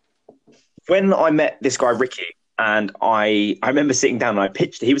when I met this guy, Ricky, and I remember sitting down and I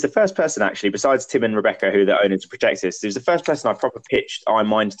pitched, he was the first person actually, besides Tim and Rebecca, who are the owners of Protectus, he was the first person I proper pitched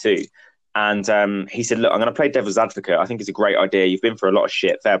iMind to. And he said, look, I'm going to play devil's advocate. I think it's a great idea. You've been through a lot of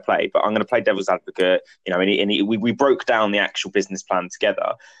shit, fair play, but I'm going to play devil's advocate. We broke down the actual business plan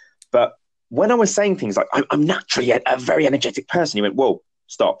together. But when I was saying things like, I'm naturally a very energetic person, he went, whoa,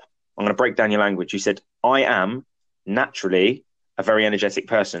 stop. I'm going to break down your language. You said, I am naturally a very energetic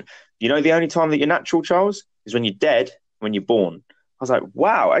person. You know, the only time that you're natural, Charles, is when you're dead, when you're born. I was like,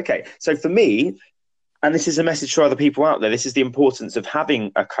 wow, okay. So for me, and this is a message to other people out there, this is the importance of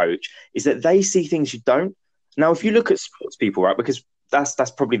having a coach, is that they see things you don't. Now, if you look at sports people, right, because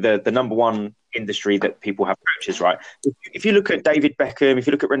that's probably the number one industry that people have coaches, right? If you look at David Beckham, if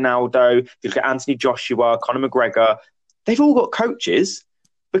you look at Ronaldo, if you look at Anthony Joshua, Conor McGregor, they've all got coaches,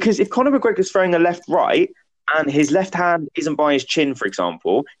 because if Conor McGregor's throwing a left-right and his left hand isn't by his chin, for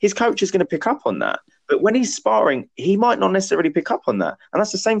example, his coach is going to pick up on that. But when he's sparring, he might not necessarily pick up on that. And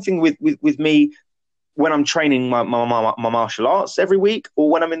that's the same thing with me when I'm training my martial arts every week, or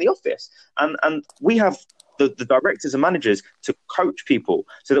when I'm in the office. And we have the directors and managers to coach people,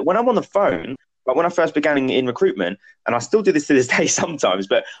 so that when I'm on the phone, like when I first began in recruitment, and I still do this to this day sometimes,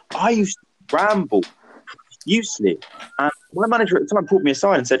 but I used to ramble profusely. And my manager at the time pulled me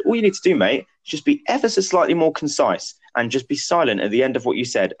aside and said, all you need to do, mate, is just be ever so slightly more concise and just be silent at the end of what you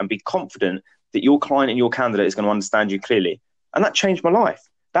said, and be confident that your client and your candidate is going to understand you clearly. And that changed my life.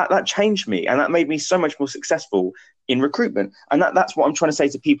 That changed me, and that made me so much more successful in recruitment. And that's what I'm trying to say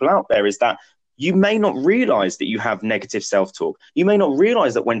to people out there, is that you may not realize that you have negative self-talk. You may not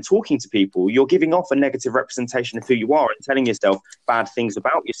realize that when talking to people, you're giving off a negative representation of who you are and telling yourself bad things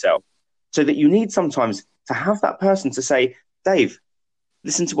about yourself. So that you need sometimes to have that person to say, Dave,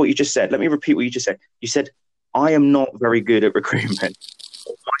 listen to what you just said. Let me repeat what you just said. You said, I am not very good at recruitment.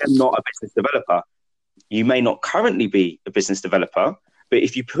 I am not a business developer. You may not currently be a business developer, but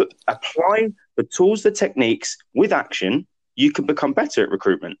if you apply the tools, the techniques with action, you can become better at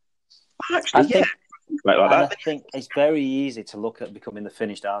recruitment. Actually, I think it's very easy to look at becoming the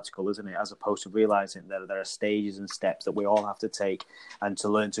finished article, isn't it? As opposed to realizing that there are stages and steps that we all have to take and to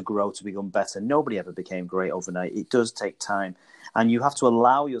learn to grow, to become better. Nobody ever became great overnight. It does take time. And you have to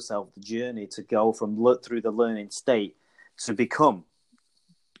allow yourself the journey to go from through the learning state to become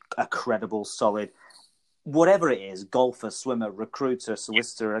a credible, solid, whatever it is, golfer, swimmer, recruiter,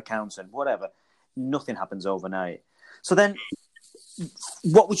 solicitor, accountant, whatever. Nothing happens overnight. So then,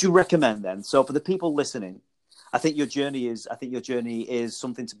 what would you recommend then? So for the people listening, I think your journey is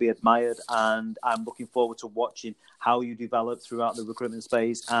something to be admired, and I'm looking forward to watching how you develop throughout the recruitment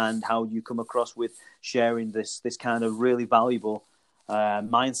space and how you come across with sharing this kind of really valuable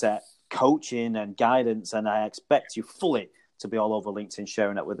mindset, coaching and guidance. And I expect you fully to be all over LinkedIn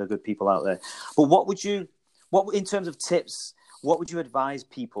sharing that with the good people out there. But what in terms of tips, what would you advise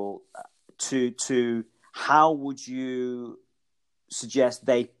people to how would you suggest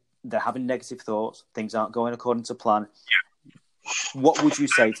they're having negative thoughts, things aren't going according to plan? what would you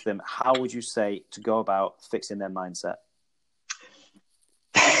say to them? How would you say to go about fixing their mindset?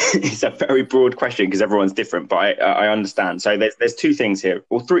 It's a very broad question because everyone's different, but I understand. So there's two things here,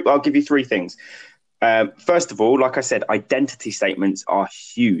 or three. I'll give you three things. First of all, like I said, identity statements are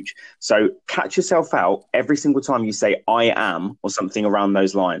huge. So catch yourself out every single time you say "I am" or something around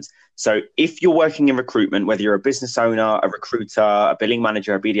those lines. So if you're working in recruitment, whether you're a business owner, a recruiter, a billing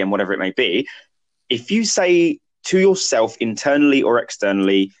manager, a BDM, whatever it may be, if you say to yourself internally or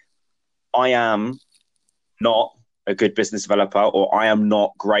externally, "I am not a good business developer," or "I am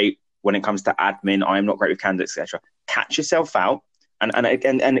not great when it comes to admin, I am not great with candidates," etc. Catch yourself out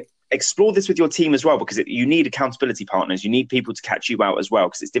and explore this with your team as well, because you need accountability partners. You need people to catch you out as well,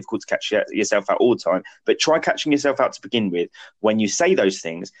 because it's difficult to catch yourself out all the time. But try catching yourself out to begin with when you say those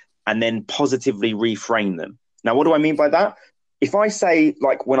things, and then positively reframe them. Now, what do I mean by that? If I say,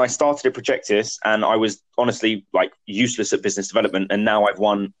 like, when I started at Projectus and I was honestly like useless at business development, and now I've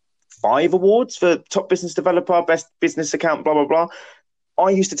won 5 awards for top business developer, best business account, blah, blah, blah. I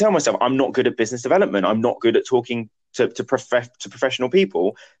used to tell myself, I'm not good at business development. I'm not good at talking to professional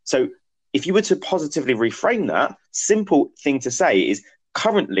people. So if you were to positively reframe that, simple thing to say is,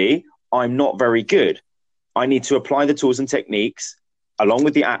 currently, I'm not very good. I need to apply the tools and techniques along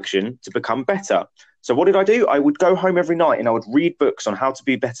with the action to become better. So what did I do? I would go home every night and I would read books on how to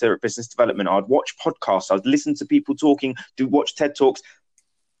be better at business development. I'd watch podcasts. I'd listen to people talking, watch TED Talks.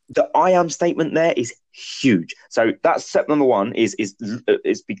 The "I am" statement there is huge. So that's step number one, is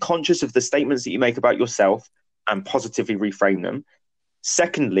be conscious of the statements that you make about yourself and positively reframe them.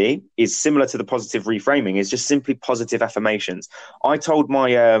 Secondly, is similar to the positive reframing, is just simply positive affirmations. I told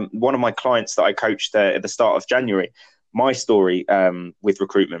my one of my clients that I coached at the start of January, my story with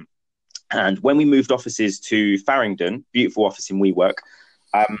recruitment. And when we moved offices to Farringdon, beautiful office in WeWork,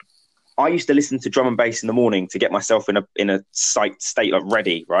 I used to listen to drum and bass in the morning to get myself in a state like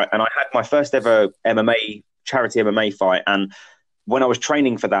ready, right? And I had my first ever charity MMA fight, and when I was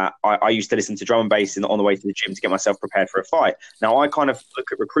training for that, I used to listen to drum and bass on the way to the gym to get myself prepared for a fight. Now, I kind of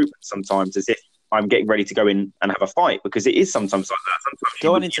look at recruitment sometimes as if I'm getting ready to go in and have a fight, because it is sometimes like that. Sometimes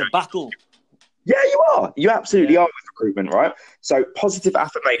going into battle. Yeah, you are. You absolutely are with recruitment, right? So positive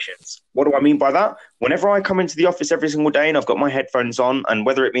affirmations. What do I mean by that? Whenever I come into the office every single day and I've got my headphones on, and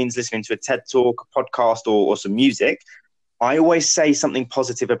whether it means listening to a TED Talk, a podcast, or some music, I always say something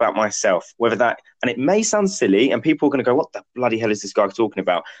positive about myself, and it may sound silly and people are going to go, what the bloody hell is this guy talking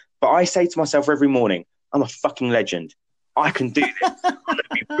about? But I say to myself every morning, I'm a fucking legend. I can do this. I'm going to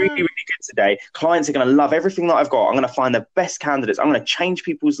be really, really good today. Clients are going to love everything that I've got. I'm going to find the best candidates. I'm going to change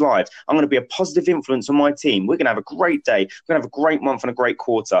people's lives. I'm going to be a positive influence on my team. We're going to have a great day. We're going to have a great month and a great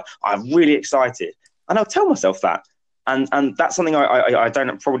quarter. I'm really excited. And I'll tell myself that. And that's something I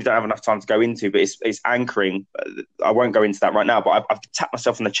probably don't have enough time to go into, but it's anchoring. I won't go into that right now, but I've tapped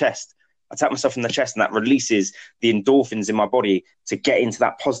myself on the chest. I tap myself in the chest, and that releases the endorphins in my body to get into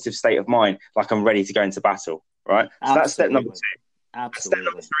that positive state of mind, like I'm ready to go into battle. Right. So that's step number 2. Absolutely. Step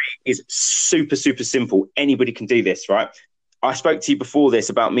number 3 is super, super simple. Anybody can do this, right? I spoke to you before this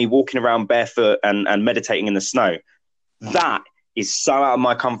about me walking around barefoot and meditating in the snow. That is so out of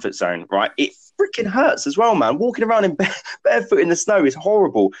my comfort zone, right? It freaking hurts as well, man. Walking around in barefoot in the snow is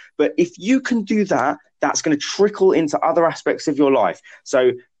horrible. But if you can do that, that's going to trickle into other aspects of your life.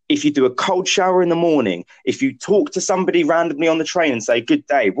 So if you do a cold shower in the morning, if you talk to somebody randomly on the train and say, good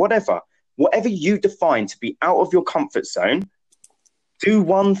day, whatever you define to be out of your comfort zone, do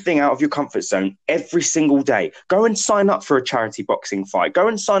one thing out of your comfort zone every single day. Go and sign up for a charity boxing fight. Go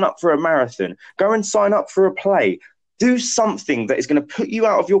and sign up for a marathon. Go and sign up for a play. Do something that is going to put you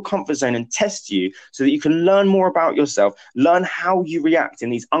out of your comfort zone and test you, so that you can learn more about yourself, learn how you react in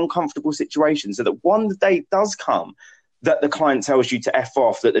these uncomfortable situations, so that one day does come that the client tells you to F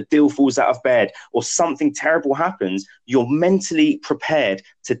off, that the deal falls out of bed, or something terrible happens, you're mentally prepared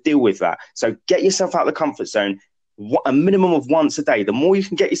to deal with that. So get yourself out of the comfort zone a minimum of once a day. The more you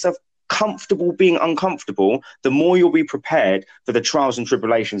can get yourself comfortable being uncomfortable, the more you'll be prepared for the trials and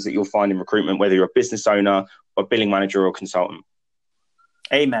tribulations that you'll find in recruitment, whether you're a business owner, a billing manager, or a consultant.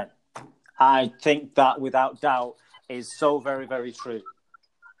 Amen. I think that without doubt is so very, very true.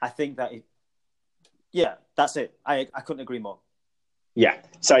 I think that that's it. I couldn't agree more. Yeah.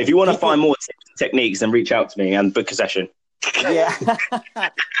 So if you want to find more tips and techniques, then reach out to me and book a session. Yeah.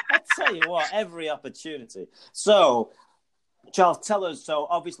 I tell you what, every opportunity. So, Charles, tell us, so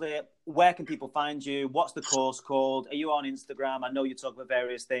obviously, where can people find you? What's the course called? Are you on Instagram? I know you talk about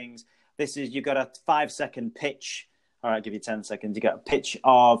various things. You've got a 5-second pitch. All right, I'll give you 10 seconds. You got a pitch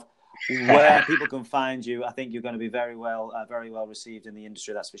of where people can find you. I think you're going to be very well received in the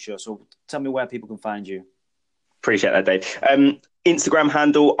industry, that's for sure. So tell me where people can find you. Appreciate that, Dave. Instagram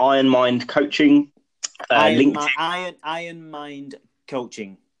handle Iron Mind Coaching. LinkedIn Iron Mind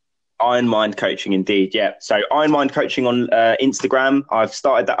Coaching. Iron Mind Coaching, indeed. Yeah. So Iron Mind Coaching on Instagram. I've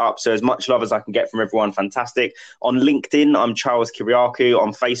started that up. So as much love as I can get from everyone, fantastic. On LinkedIn, I'm Charles Kyriakou.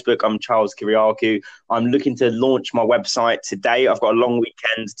 On Facebook, I'm Charles Kyriakou. I'm looking to launch my website today. I've got a long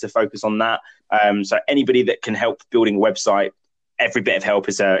weekend to focus on that. So anybody that can help building a website, every bit of help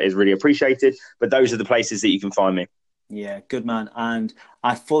is really appreciated. But those are the places that you can find me. Yeah, good man. And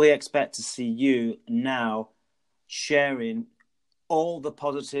I fully expect to see you now sharing all the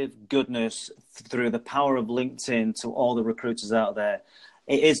positive goodness through the power of LinkedIn to all the recruiters out there.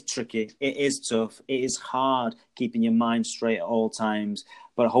 It is tricky. It is tough. It is hard keeping your mind straight at all times.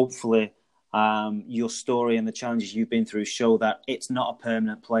 But hopefully your story and the challenges you've been through show that it's not a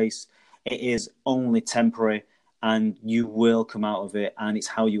permanent place. It is only temporary, and you will come out of it. And it's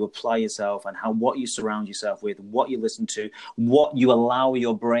how you apply yourself and what you surround yourself with, what you listen to, what you allow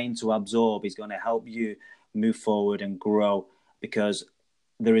your brain to absorb is going to help you move forward and grow, because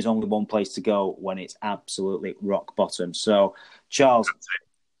there is only one place to go when it's absolutely rock bottom. So, Charles,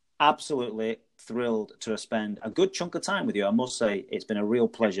 absolutely thrilled to spend a good chunk of time with you. I must say, it's been a real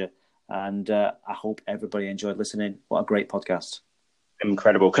pleasure. And I hope everybody enjoyed listening. What a great podcast.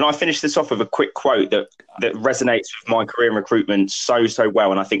 Incredible. Can I finish this off with a quick quote that resonates with my career in recruitment so well,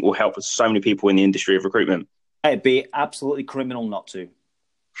 and I think will help so many people in the industry of recruitment? It'd be absolutely criminal not to.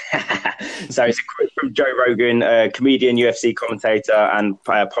 So it's a quote from Joe Rogan, a comedian, UFC commentator, and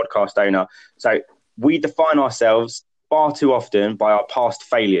podcast owner. So we define ourselves far too often by our past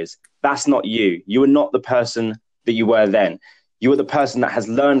failures. That's not you. You are not the person that you were then. You are the person that has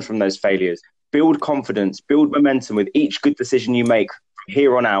learned from those failures. Build confidence, build momentum with each good decision you make from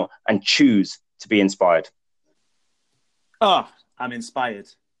here on out, and choose to be inspired. Oh, I'm inspired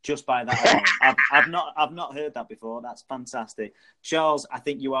just by that alone. I've not heard that before. That's fantastic. Charles, I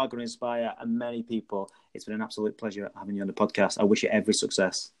think you are going to inspire many people. It's been an absolute pleasure having you on the podcast. I wish you every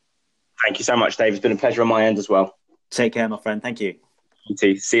success. Thank you so much, Dave. It's been a pleasure on my end as well. Take care, my friend. Thank you. You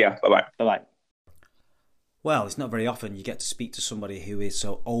too. See ya. Bye-bye. Bye-bye. Well, it's not very often you get to speak to somebody who is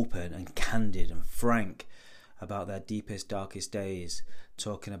so open and candid and frank about their deepest, darkest days,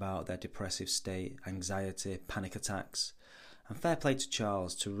 talking about their depressive state, anxiety, panic attacks. And fair play to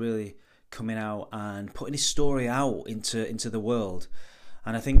Charles to really coming out and putting his story out into the world.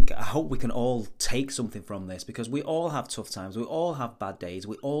 And I hope we can all take something from this, because we all have tough times, we all have bad days,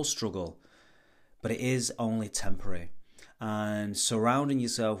 we all struggle, but it is only temporary. And surrounding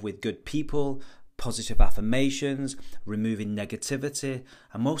yourself with good people, positive affirmations, removing negativity,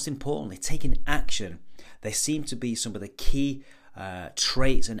 and most importantly, taking action. They seem to be some of the key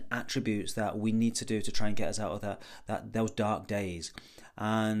traits and attributes that we need to do to try and get us out of those dark days.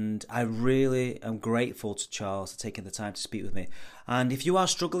 And I really am grateful to Charles for taking the time to speak with me. And if you are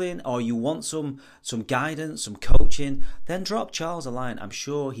struggling or you want some guidance, some coaching, then drop Charles a line. I'm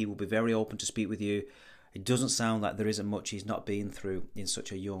sure he will be very open to speak with you. It doesn't sound like there isn't much he's not been through in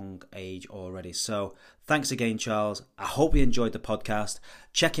such a young age already. So thanks again, Charles. I hope you enjoyed the podcast.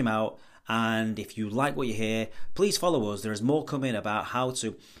 Check him out. And if you like what you hear, please follow us. There is more coming about how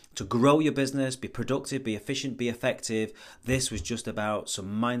to grow your business, be productive, be efficient, be effective. This was just about some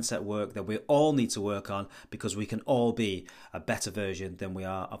mindset work that we all need to work on, because we can all be a better version than we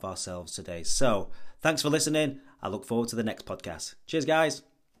are of ourselves today. So thanks for listening. I look forward to the next podcast. Cheers, guys.